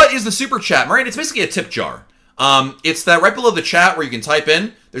 Miranda, what is the super chat? Miranda, it's basically a tip jar. It's that right below the chat where you can type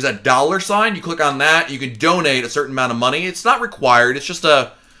in, there's that $sign. You click on that, you can donate a certain amount of money. It's not required. It's just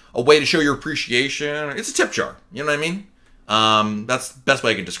a way to show your appreciation. It's a tip jar. You know what I mean? That's the best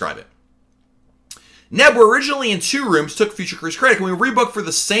way I can describe it. Neb, we're originally in 2 rooms, took future cruise credit. Can we rebook for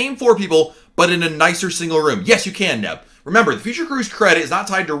the same 4 people, but in a nicer single room? Yes, you can, Neb. Remember, the future cruise credit is not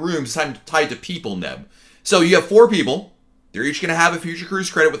tied to rooms, it's tied to people, Neb. So you have 4 people. They're each going to have a future cruise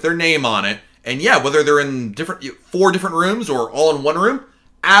credit with their name on it. And yeah, whether they're in 4 different rooms or all in one room,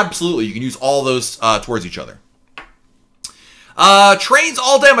 absolutely, you can use all those towards each other. Trains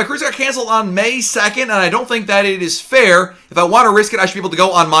all day. My cruise got canceled on May 2nd, and I don't think that it is fair. If I want to risk it, I should be able to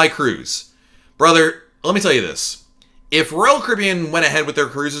go on my cruise. Brother, let me tell you this. If Royal Caribbean went ahead with their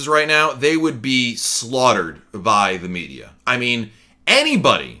cruises right now, they would be slaughtered by the media. I mean,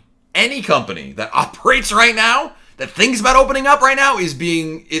 anybody, any company that operates right now, that thinks about opening up right now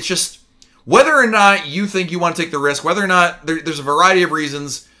it's just, whether or not you think you want to take the risk, whether or not there's a variety of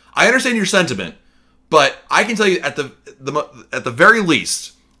reasons. I understand your sentiment, but I can tell you at the very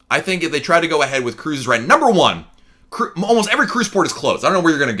least, I think if they try to go ahead with cruises right, number one, almost every cruise port is closed. I don't know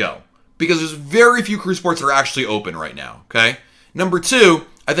where you're going to go because there's very few cruise ports that are actually open right now. Okay. Number two,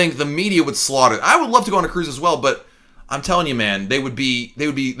 I think the media would slaughter. I would love to go on a cruise as well, but I'm telling you, man, they would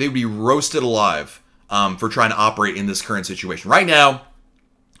be roasted alive for trying to operate in this current situation right now.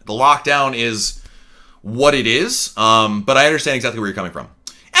 The lockdown is what it is, but I understand exactly where you're coming from.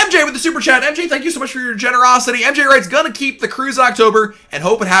 MJ with the super chat. MJ, thank you so much for your generosity. MJ writes, gonna keep the cruise in October and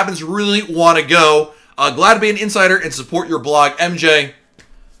hope it happens. Really want to go. Glad to be an insider and support your blog. MJ,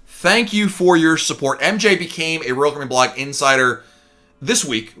 thank you for your support. MJ became a Royal Caribbean blog insider this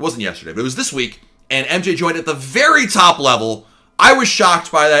week. It wasn't yesterday, but it was this week. And MJ joined at the very top level. I was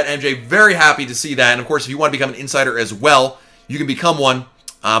shocked by that, MJ. Very happy to see that. And of course, if you want to become an insider as well, you can become one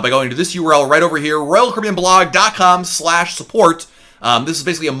by going to this URL right over here, royalcaribbeanblog.com/support. This is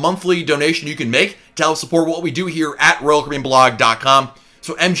basically a monthly donation you can make to help support what we do here at royalcaribbeanblog.com.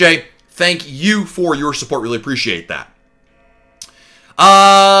 So MJ, thank you for your support. Really appreciate that.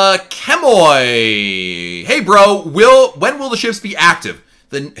 Kemoy. Hey, bro. When will the ships be active?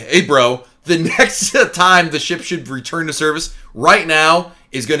 Hey, bro. The next time the ship should return to service right now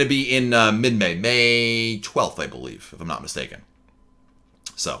is going to be in mid-May. May 12th, I believe, if I'm not mistaken.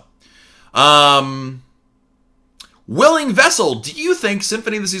 So, Willing Vessel, do you think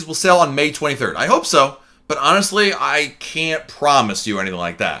Symphony of the Seas will sail on May 23rd? I hope so, but honestly, I can't promise you anything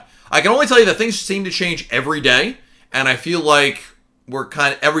like that. I can only tell you that things seem to change every day, and I feel like we're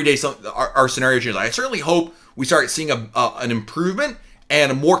kind of every day our scenario changes. I certainly hope we start seeing an improvement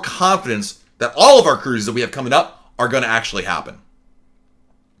and more confidence that all of our cruises that we have coming up are going to actually happen.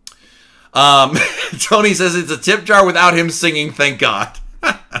 Tony says it's a tip jar without him singing, thank God.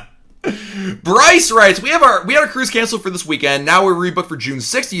 Bryce writes, we had our cruise canceled for this weekend. Now we're rebooked for June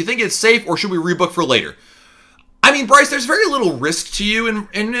 6th. Do you think it's safe or should we rebook for later? I mean, Bryce, there's very little risk to you in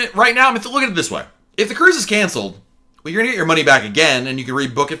it right now. I mean, look at it this way. If the cruise is canceled, well, you're going to get your money back again and you can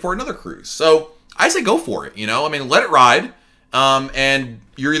rebook it for another cruise. So I say go for it, you know? I mean, let it ride. And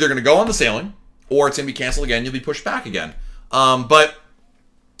you're either going to go on the sailing or it's going to be canceled again. You'll be pushed back again. But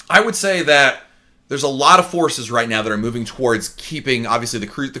I would say that there's a lot of forces right now that are moving towards keeping, obviously, the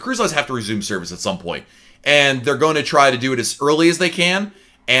cruise lines have to resume service at some point. And they're going to try to do it as early as they can.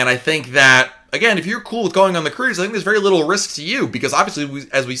 And I think that, again, if you're cool with going on the cruise, I think there's very little risk to you. Because obviously,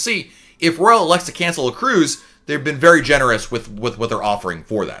 as we see, if Royal elects to cancel a cruise, they've been very generous with what they're offering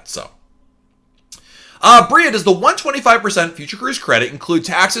for that. So, Bria, does the 125% future cruise credit include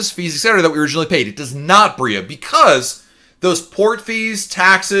taxes, fees, etc. that we originally paid? It does not, Bria, because those port fees,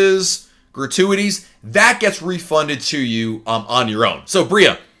 taxes, gratuities, that gets refunded to you on your own. So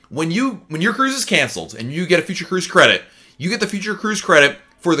Bria, when your cruise is canceled and you get a future cruise credit, you get the future cruise credit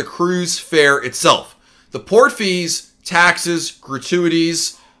for the cruise fare itself. The port fees, taxes,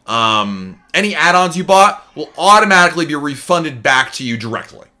 gratuities, any add-ons you bought will automatically be refunded back to you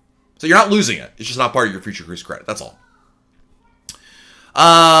directly. So you're not losing it. It's just not part of your future cruise credit. That's all.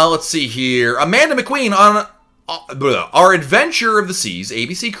 Let's see here. Amanda McQueen on our Adventure of the Seas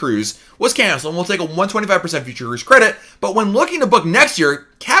ABC cruise was canceled and we'll take a 125% future cruise credit, but when looking to book next year,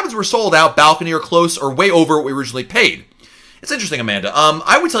 cabins were sold out, balcony or close or way over what we originally paid. It's interesting, Amanda.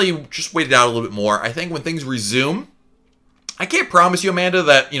 I would tell you just wait it out a little bit more. I think when things resume, I can't promise you, Amanda,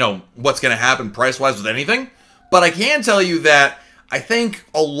 that, you know, what's going to happen price-wise with anything, but I can tell you that I think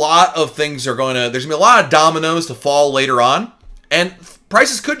a lot of things are going to, there's going to be a lot of dominoes to fall later on, and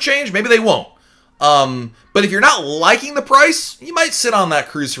prices could change, maybe they won't. But if you're not liking the price, you might sit on that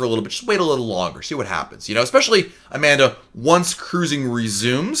cruise for a little bit. Just wait a little longer. See what happens. You know, especially, Amanda, once cruising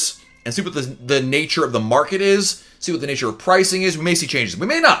resumes and see what the nature of the market is, see what the nature of pricing is. We may see changes. We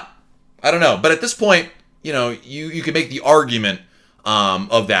may not. I don't know. But at this point, you know, you can make the argument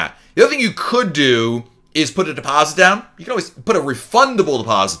of that. The other thing you could do is put a deposit down. You can always put a refundable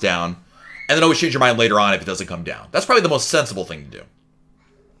deposit down and then always change your mind later on if it doesn't come down. That's probably the most sensible thing to do.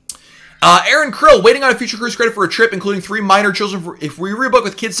 Aaron Krill, waiting on a future cruise credit for a trip, including 3 minor children. If we rebook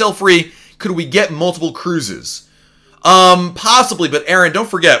with kids sail free, could we get multiple cruises? Possibly, but Aaron, don't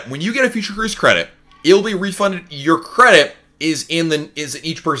forget, when you get a future cruise credit, it'll be refunded. Your credit is in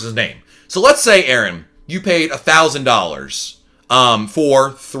each person's name. So let's say, Aaron, you paid $1,000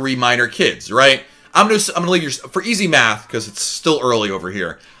 for 3 minor kids, right? I'm gonna leave your, for easy math, because it's still early over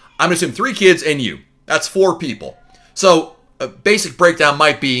here, I'm gonna assume 3 kids and you. That's 4 people. So a basic breakdown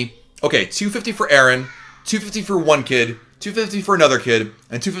might be, okay, $250 for Aaron, $250 for 1 kid, $250 for another kid,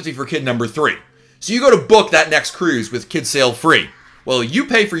 and $250 for kid number 3. So you go to book that next cruise with kids sail free. Well, you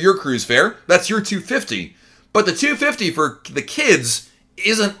pay for your cruise fare. That's your $250. But the $250 for the kids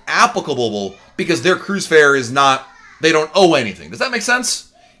isn't applicable because their cruise fare is not, they don't owe anything. Does that make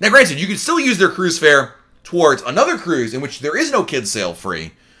sense? Now, granted, you could still use their cruise fare towards another cruise in which there is no kids sail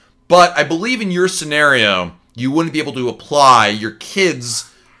free. But I believe in your scenario, you wouldn't be able to apply your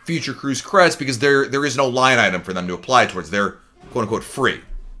kids' future cruise credits because there is no line item for them to apply towards their quote-unquote free.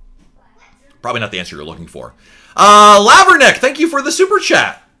 Probably not the answer you're looking for. Lavernick, thank you for the super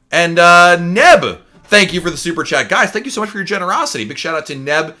chat. And Neb, thank you for the super chat. Guys, thank you so much for your generosity. Big shout out to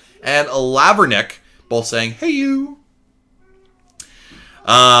Neb and Lavernick, both saying, hey you.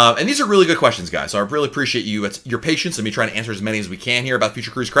 And these are really good questions, guys. So I really appreciate your patience and me trying to answer as many as we can here about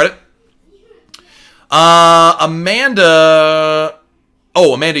future cruise credit. Amanda...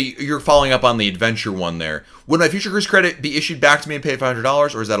 Oh, Amanda, you're following up on the adventure one there. Would my future cruise credit be issued back to me and paid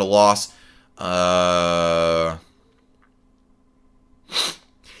 $500, or is that a loss? Yeah,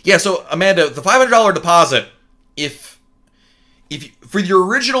 so Amanda, the $500 deposit, if for your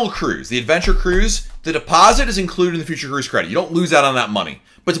original cruise, the adventure cruise, the deposit is included in the future cruise credit. You don't lose out on that money.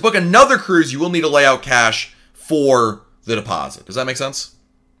 But to book another cruise, you will need to lay out cash for the deposit. Does that make sense?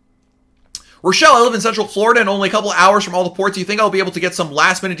 Rochelle, I live in Central Florida and only a couple hours from all the ports. Do you think I'll be able to get some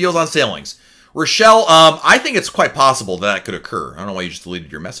last-minute deals on sailings? Rochelle, I think it's quite possible that could occur. I don't know why you just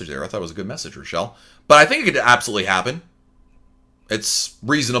deleted your message there. I thought it was a good message, Rochelle. But I think it could absolutely happen. It's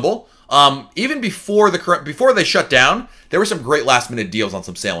reasonable. Even before they shut down, there were some great last-minute deals on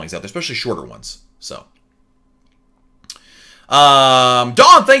some sailings out there, especially shorter ones. So, Dawn,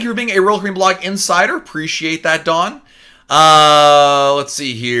 thank you for being a Royal Caribbean Blog Insider. Appreciate that, Dawn. Let's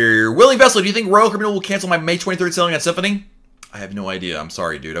see here. Willie Vessel, do you think Royal Caribbean will cancel my May 23rd sailing on Symphony? I have no idea. I'm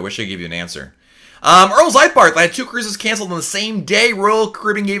sorry, dude. I wish I could give you an answer. Earl Zeitbarth, I had 2 cruises canceled on the same day. Royal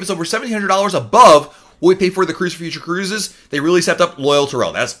Caribbean gave us over $1,700 above what we pay for the cruise for future cruises. They really stepped up, loyal to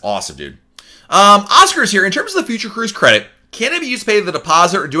Royal. That's awesome, dude. Oscar's here. In terms of the future cruise credit, can it be used to pay the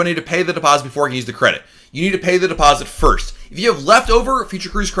deposit, or do I need to pay the deposit before I can use the credit? You need to pay the deposit first. If you have leftover future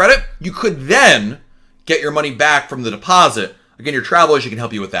cruise credit, you could then get your money back from the deposit. Again, your travel agent can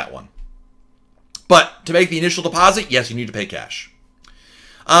help you with that one. But to make the initial deposit, yes, you need to pay cash.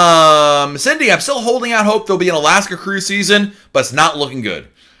 Cindy, I'm still holding out hope there'll be an Alaska cruise season, but it's not looking good.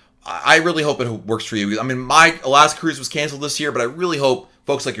 I really hope it works for you. I mean, my Alaska cruise was canceled this year, but I really hope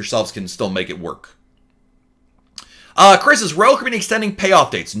folks like yourselves can still make it work. Chris, is Royal Caribbean extending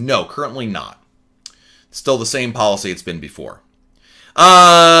payoff dates? No, currently not. Still the same policy it's been before.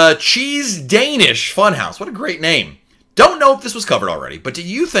 Cheese Danish Funhouse. What a great name. Don't know if this was covered already, but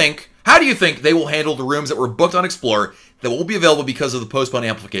how do you think they will handle the rooms that were booked on Explorer that won't be available because of the postponed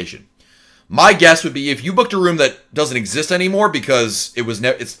amplification? My guess would be if you booked a room that doesn't exist anymore because it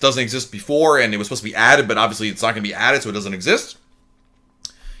doesn't exist before and it was supposed to be added, but obviously it's not going to be added, so it doesn't exist,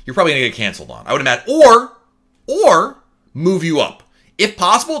 you're probably going to get canceled on. I would imagine, or move you up. If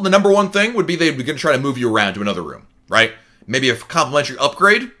possible, the number one thing would be they're going to try to move you around to another room, right? Maybe a complimentary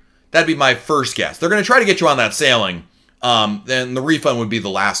upgrade. That'd be my first guess. They're going to try to get you on that sailing. Then the refund would be the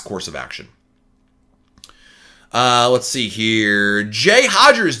last course of action. Let's see here. Jay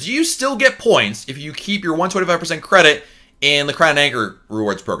Hodgers, do you still get points if you keep your 125% credit in the Crown and Anchor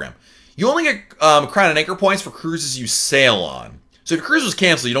rewards program? You only get Crown and Anchor points for cruises you sail on. So if your cruise was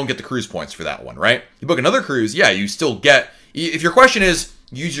canceled, you don't get the cruise points for that one, right? You book another cruise, yeah, you still get... If your question is,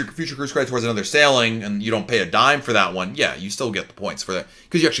 use your future cruise credit towards another sailing and you don't pay a dime for that one, yeah, you still get the points for that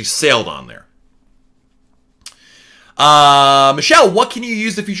because you actually sailed on there. Michelle, what can you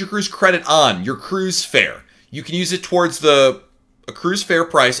use the future cruise credit on? Your cruise fare. You can use it towards a cruise fare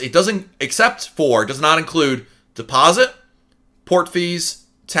price. It does not include deposit, port fees,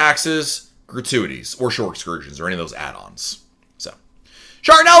 taxes, gratuities, or shore excursions, or any of those add-ons. So,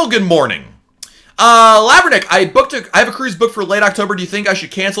 Charnel, good morning. Lavernick, I have a cruise booked for late October. Do you think I should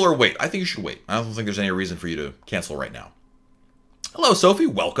cancel or wait? I think you should wait. I don't think there's any reason for you to cancel right now. Hello, Sophie.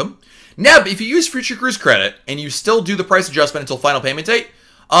 Welcome. Neb, if you use future cruise credit and you still do the price adjustment until final payment date,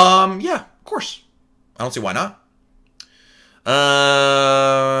 yeah, of course. I don't see why not.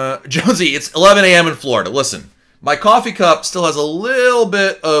 Jonesy, it's 11 a.m. in Florida. Listen, my coffee cup still has a little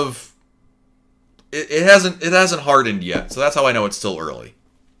bit of it hasn't hardened yet, so that's how I know it's still early.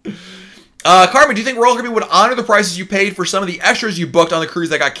 Carmen, do you think Royal Caribbean would honor the prices you paid for some of the extras you booked on the cruise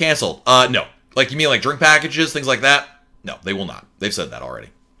that got canceled? No. Like, you mean like drink packages, things like that? No, they will not. They've said that already.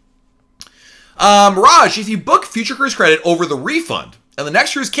 Raj, if you book future cruise credit over the refund and the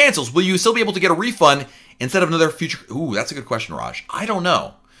next cruise cancels, will you still be able to get a refund instead of another future? Ooh, that's a good question, Raj. I don't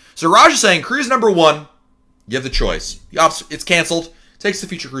know. So Raj is saying cruise number 1, you have the choice. It's canceled, takes the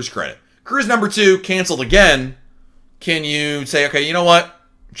future cruise credit. Cruise number 2, canceled again. Can you say, okay, you know what?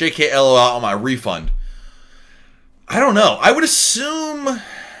 JK LOL on my refund. I don't know. I would assume...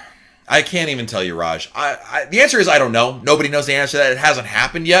 I can't even tell you, Raj. The answer is I don't know. Nobody knows the answer to that. It hasn't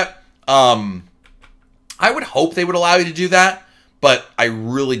happened yet. I would hope they would allow you to do that, but I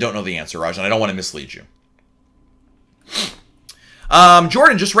really don't know the answer, Raj, and I don't want to mislead you.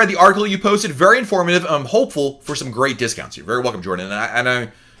 Jordan, just read the article you posted. Very informative. I'm hopeful for some great discounts. You're very welcome, Jordan. And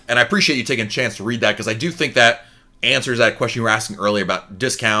I appreciate you taking a chance to read that, because I do think that answers that question you were asking earlier about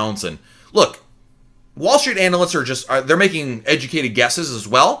discounts. And look, Wall Street analysts they're making educated guesses as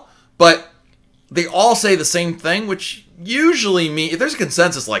well, but they all say the same thing, which usually means if there's a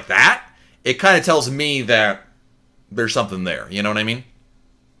consensus like that, it kind of tells me that there's something there. You know what I mean?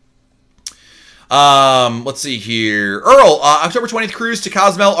 Let's see here. Earl, October 20th cruise to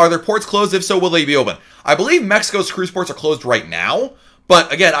Cozumel. Are their ports closed? If so, will they be open? I believe Mexico's cruise ports are closed right now.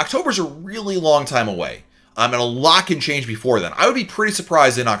 But again, October's a really long time away. And a lot can change before then. I would be pretty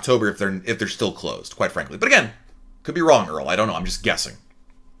surprised in October if they're still closed, quite frankly. But again, could be wrong, Earl. I don't know. I'm just guessing.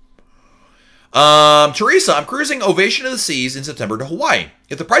 Teresa, I'm cruising Ovation of the Seas in September to Hawaii.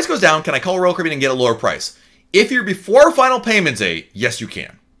 If the price goes down, can I call Royal Caribbean and get a lower price? If you're before final payment date, yes, you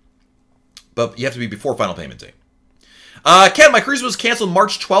can. But you have to be before final payment date. Ken, my cruise was canceled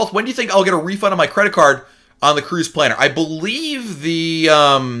March 12th. When do you think I'll get a refund on my credit card on the cruise planner? I believe you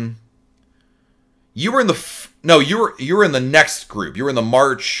were in the you were in the next group. You were in the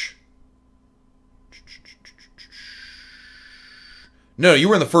March. No, you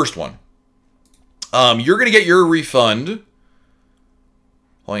were in the first one. You're going to get your refund.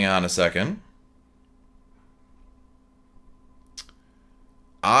 Hold on a second.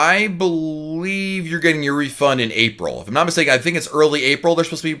 I believe you're getting your refund in April. If I'm not mistaken, I think it's early April. They're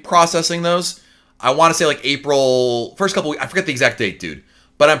supposed to be processing those. I want to say like April, first couple weeks. I forget the exact date, dude.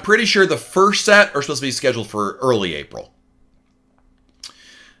 But I'm pretty sure the first set are supposed to be scheduled for early April.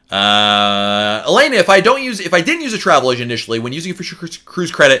 Elena, if I didn't use a travel agent initially, when using a future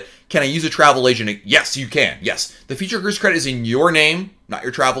cruise credit, can I use a travel agent? Yes, you can. Yes. The future cruise credit is in your name, not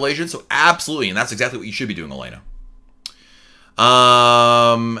your travel agent. So absolutely. And that's exactly what you should be doing, Elena.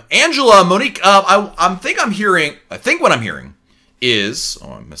 Angela, Monique, I think what I'm hearing is,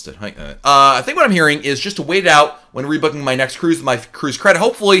 oh, I missed it. I think what I'm hearing is just to wait it out when rebooking my next cruise with my cruise credit.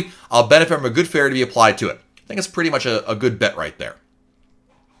 Hopefully, I'll benefit from a good fare to be applied to it. I think it's pretty much a good bet right there.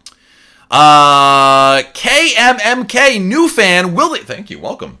 KMMK, new fan, thank you,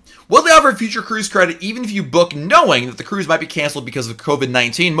 welcome. Will they offer a future cruise credit even if you book knowing that the cruise might be canceled because of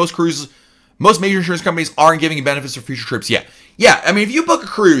COVID-19? Most major insurance companies aren't giving you benefits for future trips yet. Yeah, I mean, if you book a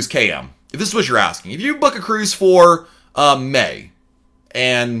cruise, KM, if this is what you're asking, if you book a cruise for May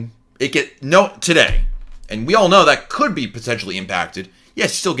and today, and we all know that could be potentially impacted,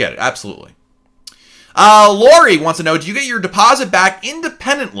 yes, you still get it, absolutely. Lori wants to know, do you get your deposit back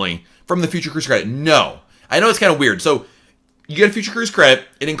independently from the future cruise credit? No. I know it's kind of weird. So you get a future cruise credit.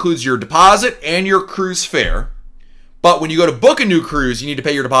 It includes your deposit and your cruise fare. But when you go to book a new cruise, you need to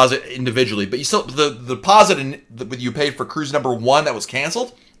pay your deposit individually. But you still the deposit that you paid for cruise number 1 that was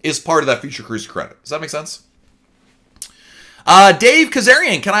canceled is part of that future cruise credit. Does that make sense? Dave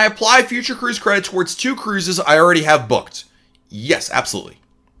Kazarian, can I apply future cruise credit towards 2 cruises I already have booked? Yes, absolutely.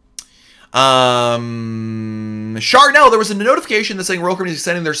 Charnel, there was a notification that saying Royal Caribbean is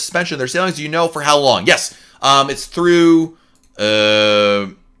extending their suspension of their sailings. Do you know for how long? Yes. It's through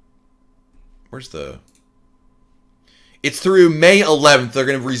it's through May 11th. They're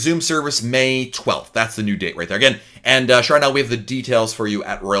going to resume service May 12th. That's the new date right there. Again, and Charnel, we have the details for you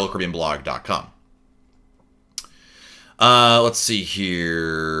at RoyalCaribbeanBlog.com. Let's see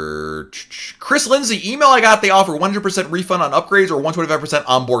here. Chris Lindsay, email I got, they offer 100% refund on upgrades or 125%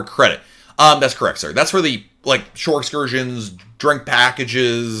 onboard credit. That's correct, sir. That's for the shore excursions, drink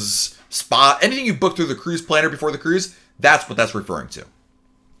packages, spa, anything you book through the cruise planner before the cruise. That's what that's referring to.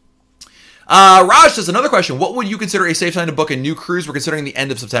 Raj says, another question. What would you consider a safe time to book a new cruise? We're considering the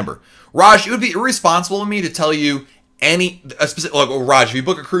end of September. Raj, it would be irresponsible of me to tell you specific, Raj, if you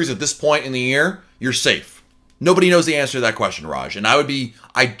book a cruise at this point in the year, you're safe. Nobody knows the answer to that question, Raj. And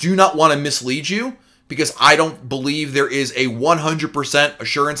I do not want to mislead you because I don't believe there is a 100%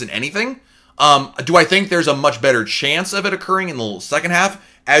 assurance in anything. Do I think there's a much better chance of it occurring in the second half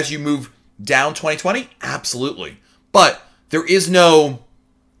as you move down 2020? Absolutely. But there is no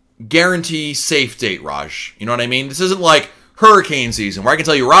guarantee safe date, Raj. You know what I mean? This isn't like hurricane season where I can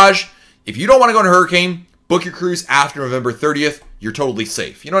tell you, Raj, if you don't want to go on a hurricane, book your cruise after November 30th. You're totally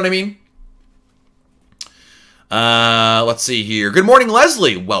safe. You know what I mean? Let's see here. Good morning,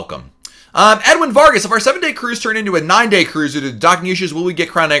 Leslie. Welcome. Edwin Vargas, if our 7-day cruise turned into a 9-day cruise due to docking issues, will we get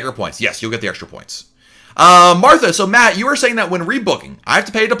Crown Anchor points? Yes, you'll get the extra points. Martha, so Matt, you were saying that when rebooking, I have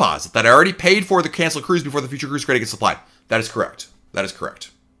to pay a deposit that I already paid for the canceled cruise before the future cruise credit gets applied. That is correct. That is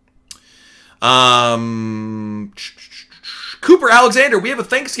correct. Cooper Alexander, we have a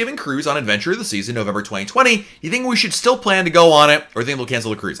Thanksgiving cruise on Adventure of the Season, November 2020. You think we should still plan to go on it, or think we'll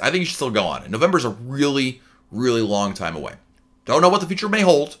cancel the cruise? I think you should still go on it. November's a really, really long time away. Don't know what the future may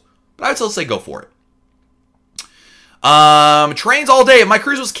hold, but I would still say go for it. Trains all day. If my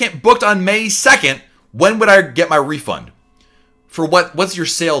cruise was booked on May 2nd, when would I get my refund? For what's your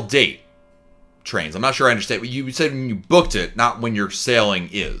sale date? Trains. I'm not sure I understand. You said when you booked it, not when your sailing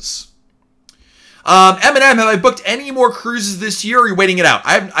is. Eminem, have I booked any more cruises this year, or are you waiting it out?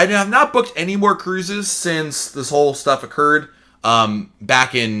 I have not booked any more cruises since this whole stuff occurred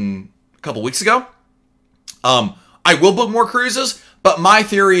back in a couple weeks ago. I will book more cruises, but my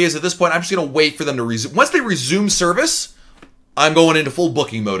theory is at this point, I'm just going to wait for them to resume. Once they resume service, I'm going into full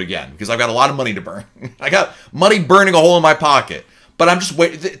booking mode again because I've got a lot of money to burn. I got money burning a hole in my pocket, but I'm just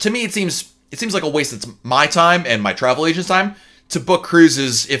waiting. To me, it seems like a waste of my time and my travel agent's time to book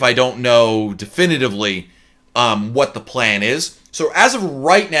cruises if I don't know definitively what the plan is. So as of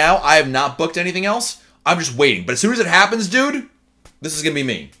right now, I have not booked anything else. I'm just waiting. But as soon as it happens, dude, this is going to be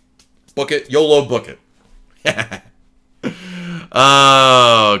me. Book it. YOLO, book it.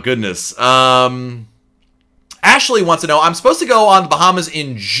 Oh, goodness. Ashley wants to know, I'm supposed to go on the Bahamas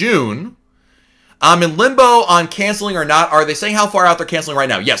in June. I'm in limbo on canceling or not. Are they saying how far out they're canceling right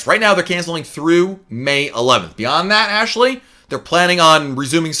now? Yes, right now they're canceling through May 11th. Beyond that, Ashley, they're planning on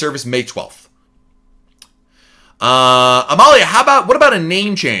resuming service May 12th. Amalia, what about a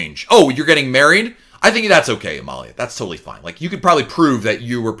name change? Oh, you're getting married? I think that's okay, Amalia. That's totally fine. Like, you could probably prove that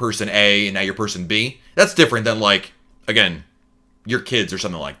you were person A and now you're person B. That's different than, like, again, your kids or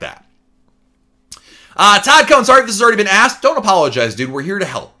something like that. Todd Cohn, sorry if this has already been asked. Don't apologize, dude. We're here to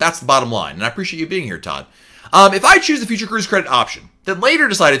help. That's the bottom line, and I appreciate you being here, Todd. If I choose the future cruise credit option, then later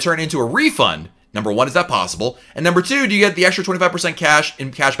decide to turn it into a refund, number one, is that possible? And number two, do you get the extra 25% cash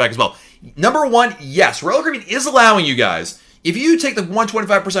in cashback as well? Number one, yes. Royal Caribbean is allowing you guys, if you take the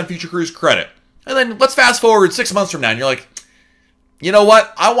 125% future cruise credit, and then let's fast forward 6 months from now, and you're like, you know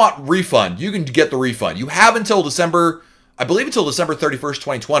what? I want refund. You can get the refund. You have until December, I believe until December 31st,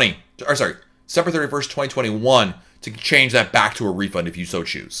 2020, or sorry, December 31st, 2021 to change that back to a refund if you so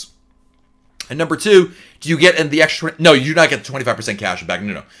choose. And number two, do you get the extra? No, you do not get the 25% cash back.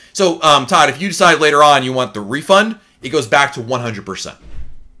 No. So, Todd, if you decide later on you want the refund, it goes back to 100%.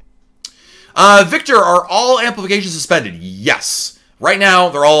 Victor, are all amplifications suspended? Yes. Right now,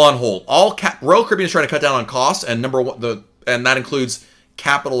 they're all on hold. Royal Caribbean is trying to cut down on costs, and and that includes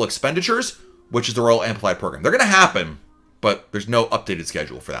capital expenditures, which is the Royal Amplified program. They're going to happen, but there's no updated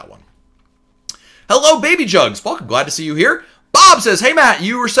schedule for that one. Hello, Baby Jugs. Welcome. Glad to see you here. Bob says, hey, Matt,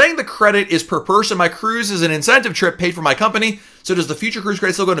 you were saying the credit is per person. My cruise is an incentive trip paid for my company. So does the future cruise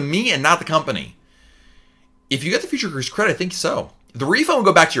credit still go to me and not the company? If you get the future cruise credit, I think so. The refund will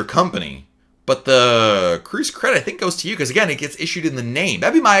go back to your company, but the cruise credit, I think, goes to you because, again, it gets issued in the name.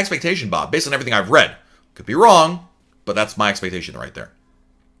 That'd be my expectation, Bob, based on everything I've read. Could be wrong, but that's my expectation right there.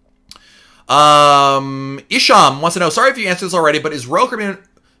 Isham wants to know, sorry if you answered this already, but is Royal Caribbean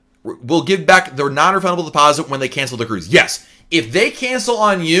will give back their non-refundable deposit when they cancel the cruise? Yes. If they cancel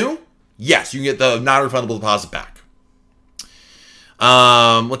on you, yes, you can get the non-refundable deposit back.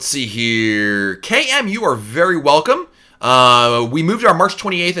 Let's see here. KM, you are very welcome. We moved our March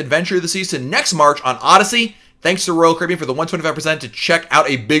 28th Adventure of the Seas to next March on Odyssey. Thanks to Royal Caribbean for the 125% to check out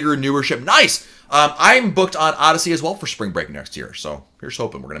a bigger, newer ship. Nice. I'm booked on Odyssey as well for spring break next year. So here's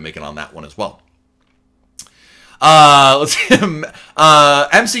hoping we're going to make it on that one as well. Let's see.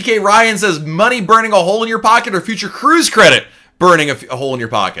 MCK Ryan says, money burning a hole in your pocket or future cruise credit burning a hole in your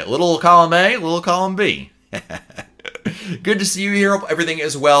pocket? Little column A, little column B. Good to see you here. Hope everything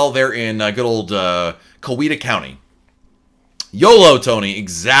is well there in good old Coweta County. YOLO, Tony.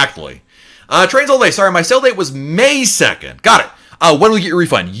 Exactly. Trains all day. Sorry, my sale date was May 2nd. Got it. When will you get your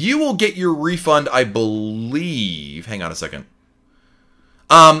refund? You will get your refund, I believe. Hang on a second.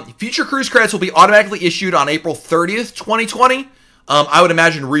 Future cruise credits will be automatically issued on April 30th, 2020. I would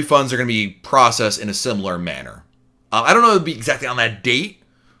imagine refunds are going to be processed in a similar manner. I don't know if it'll be exactly on that date,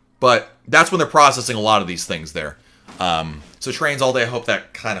 But that's when they're processing a lot of these things there. So trains all day, I hope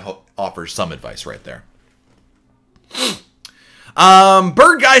that kind of offers some advice right there.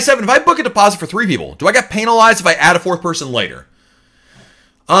 Bird Guy 7, if I book a deposit for 3 people, do I get penalized if I add a 4th person later?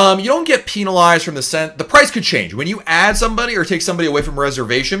 You don't get penalized from the price could change. When you add somebody or take somebody away from a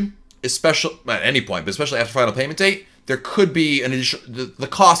reservation, especially at any point, but especially after final payment date, there could be an additional, the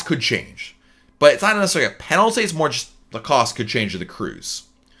cost could change. But it's not necessarily a penalty, it's more just the cost could change to the cruise.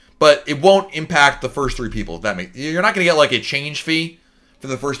 But it won't impact the first 3 people. If that makes, you're not going to get like a change fee for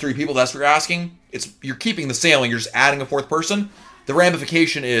the first 3 people. That's what you're asking. You're keeping the sailing. You're just adding a 4th person. The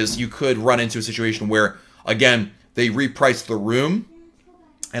ramification is you could run into a situation where, again, they reprice the room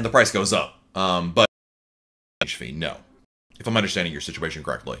and the price goes up. But change fee, no. If I'm understanding your situation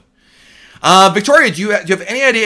correctly. Victoria, do you have any idea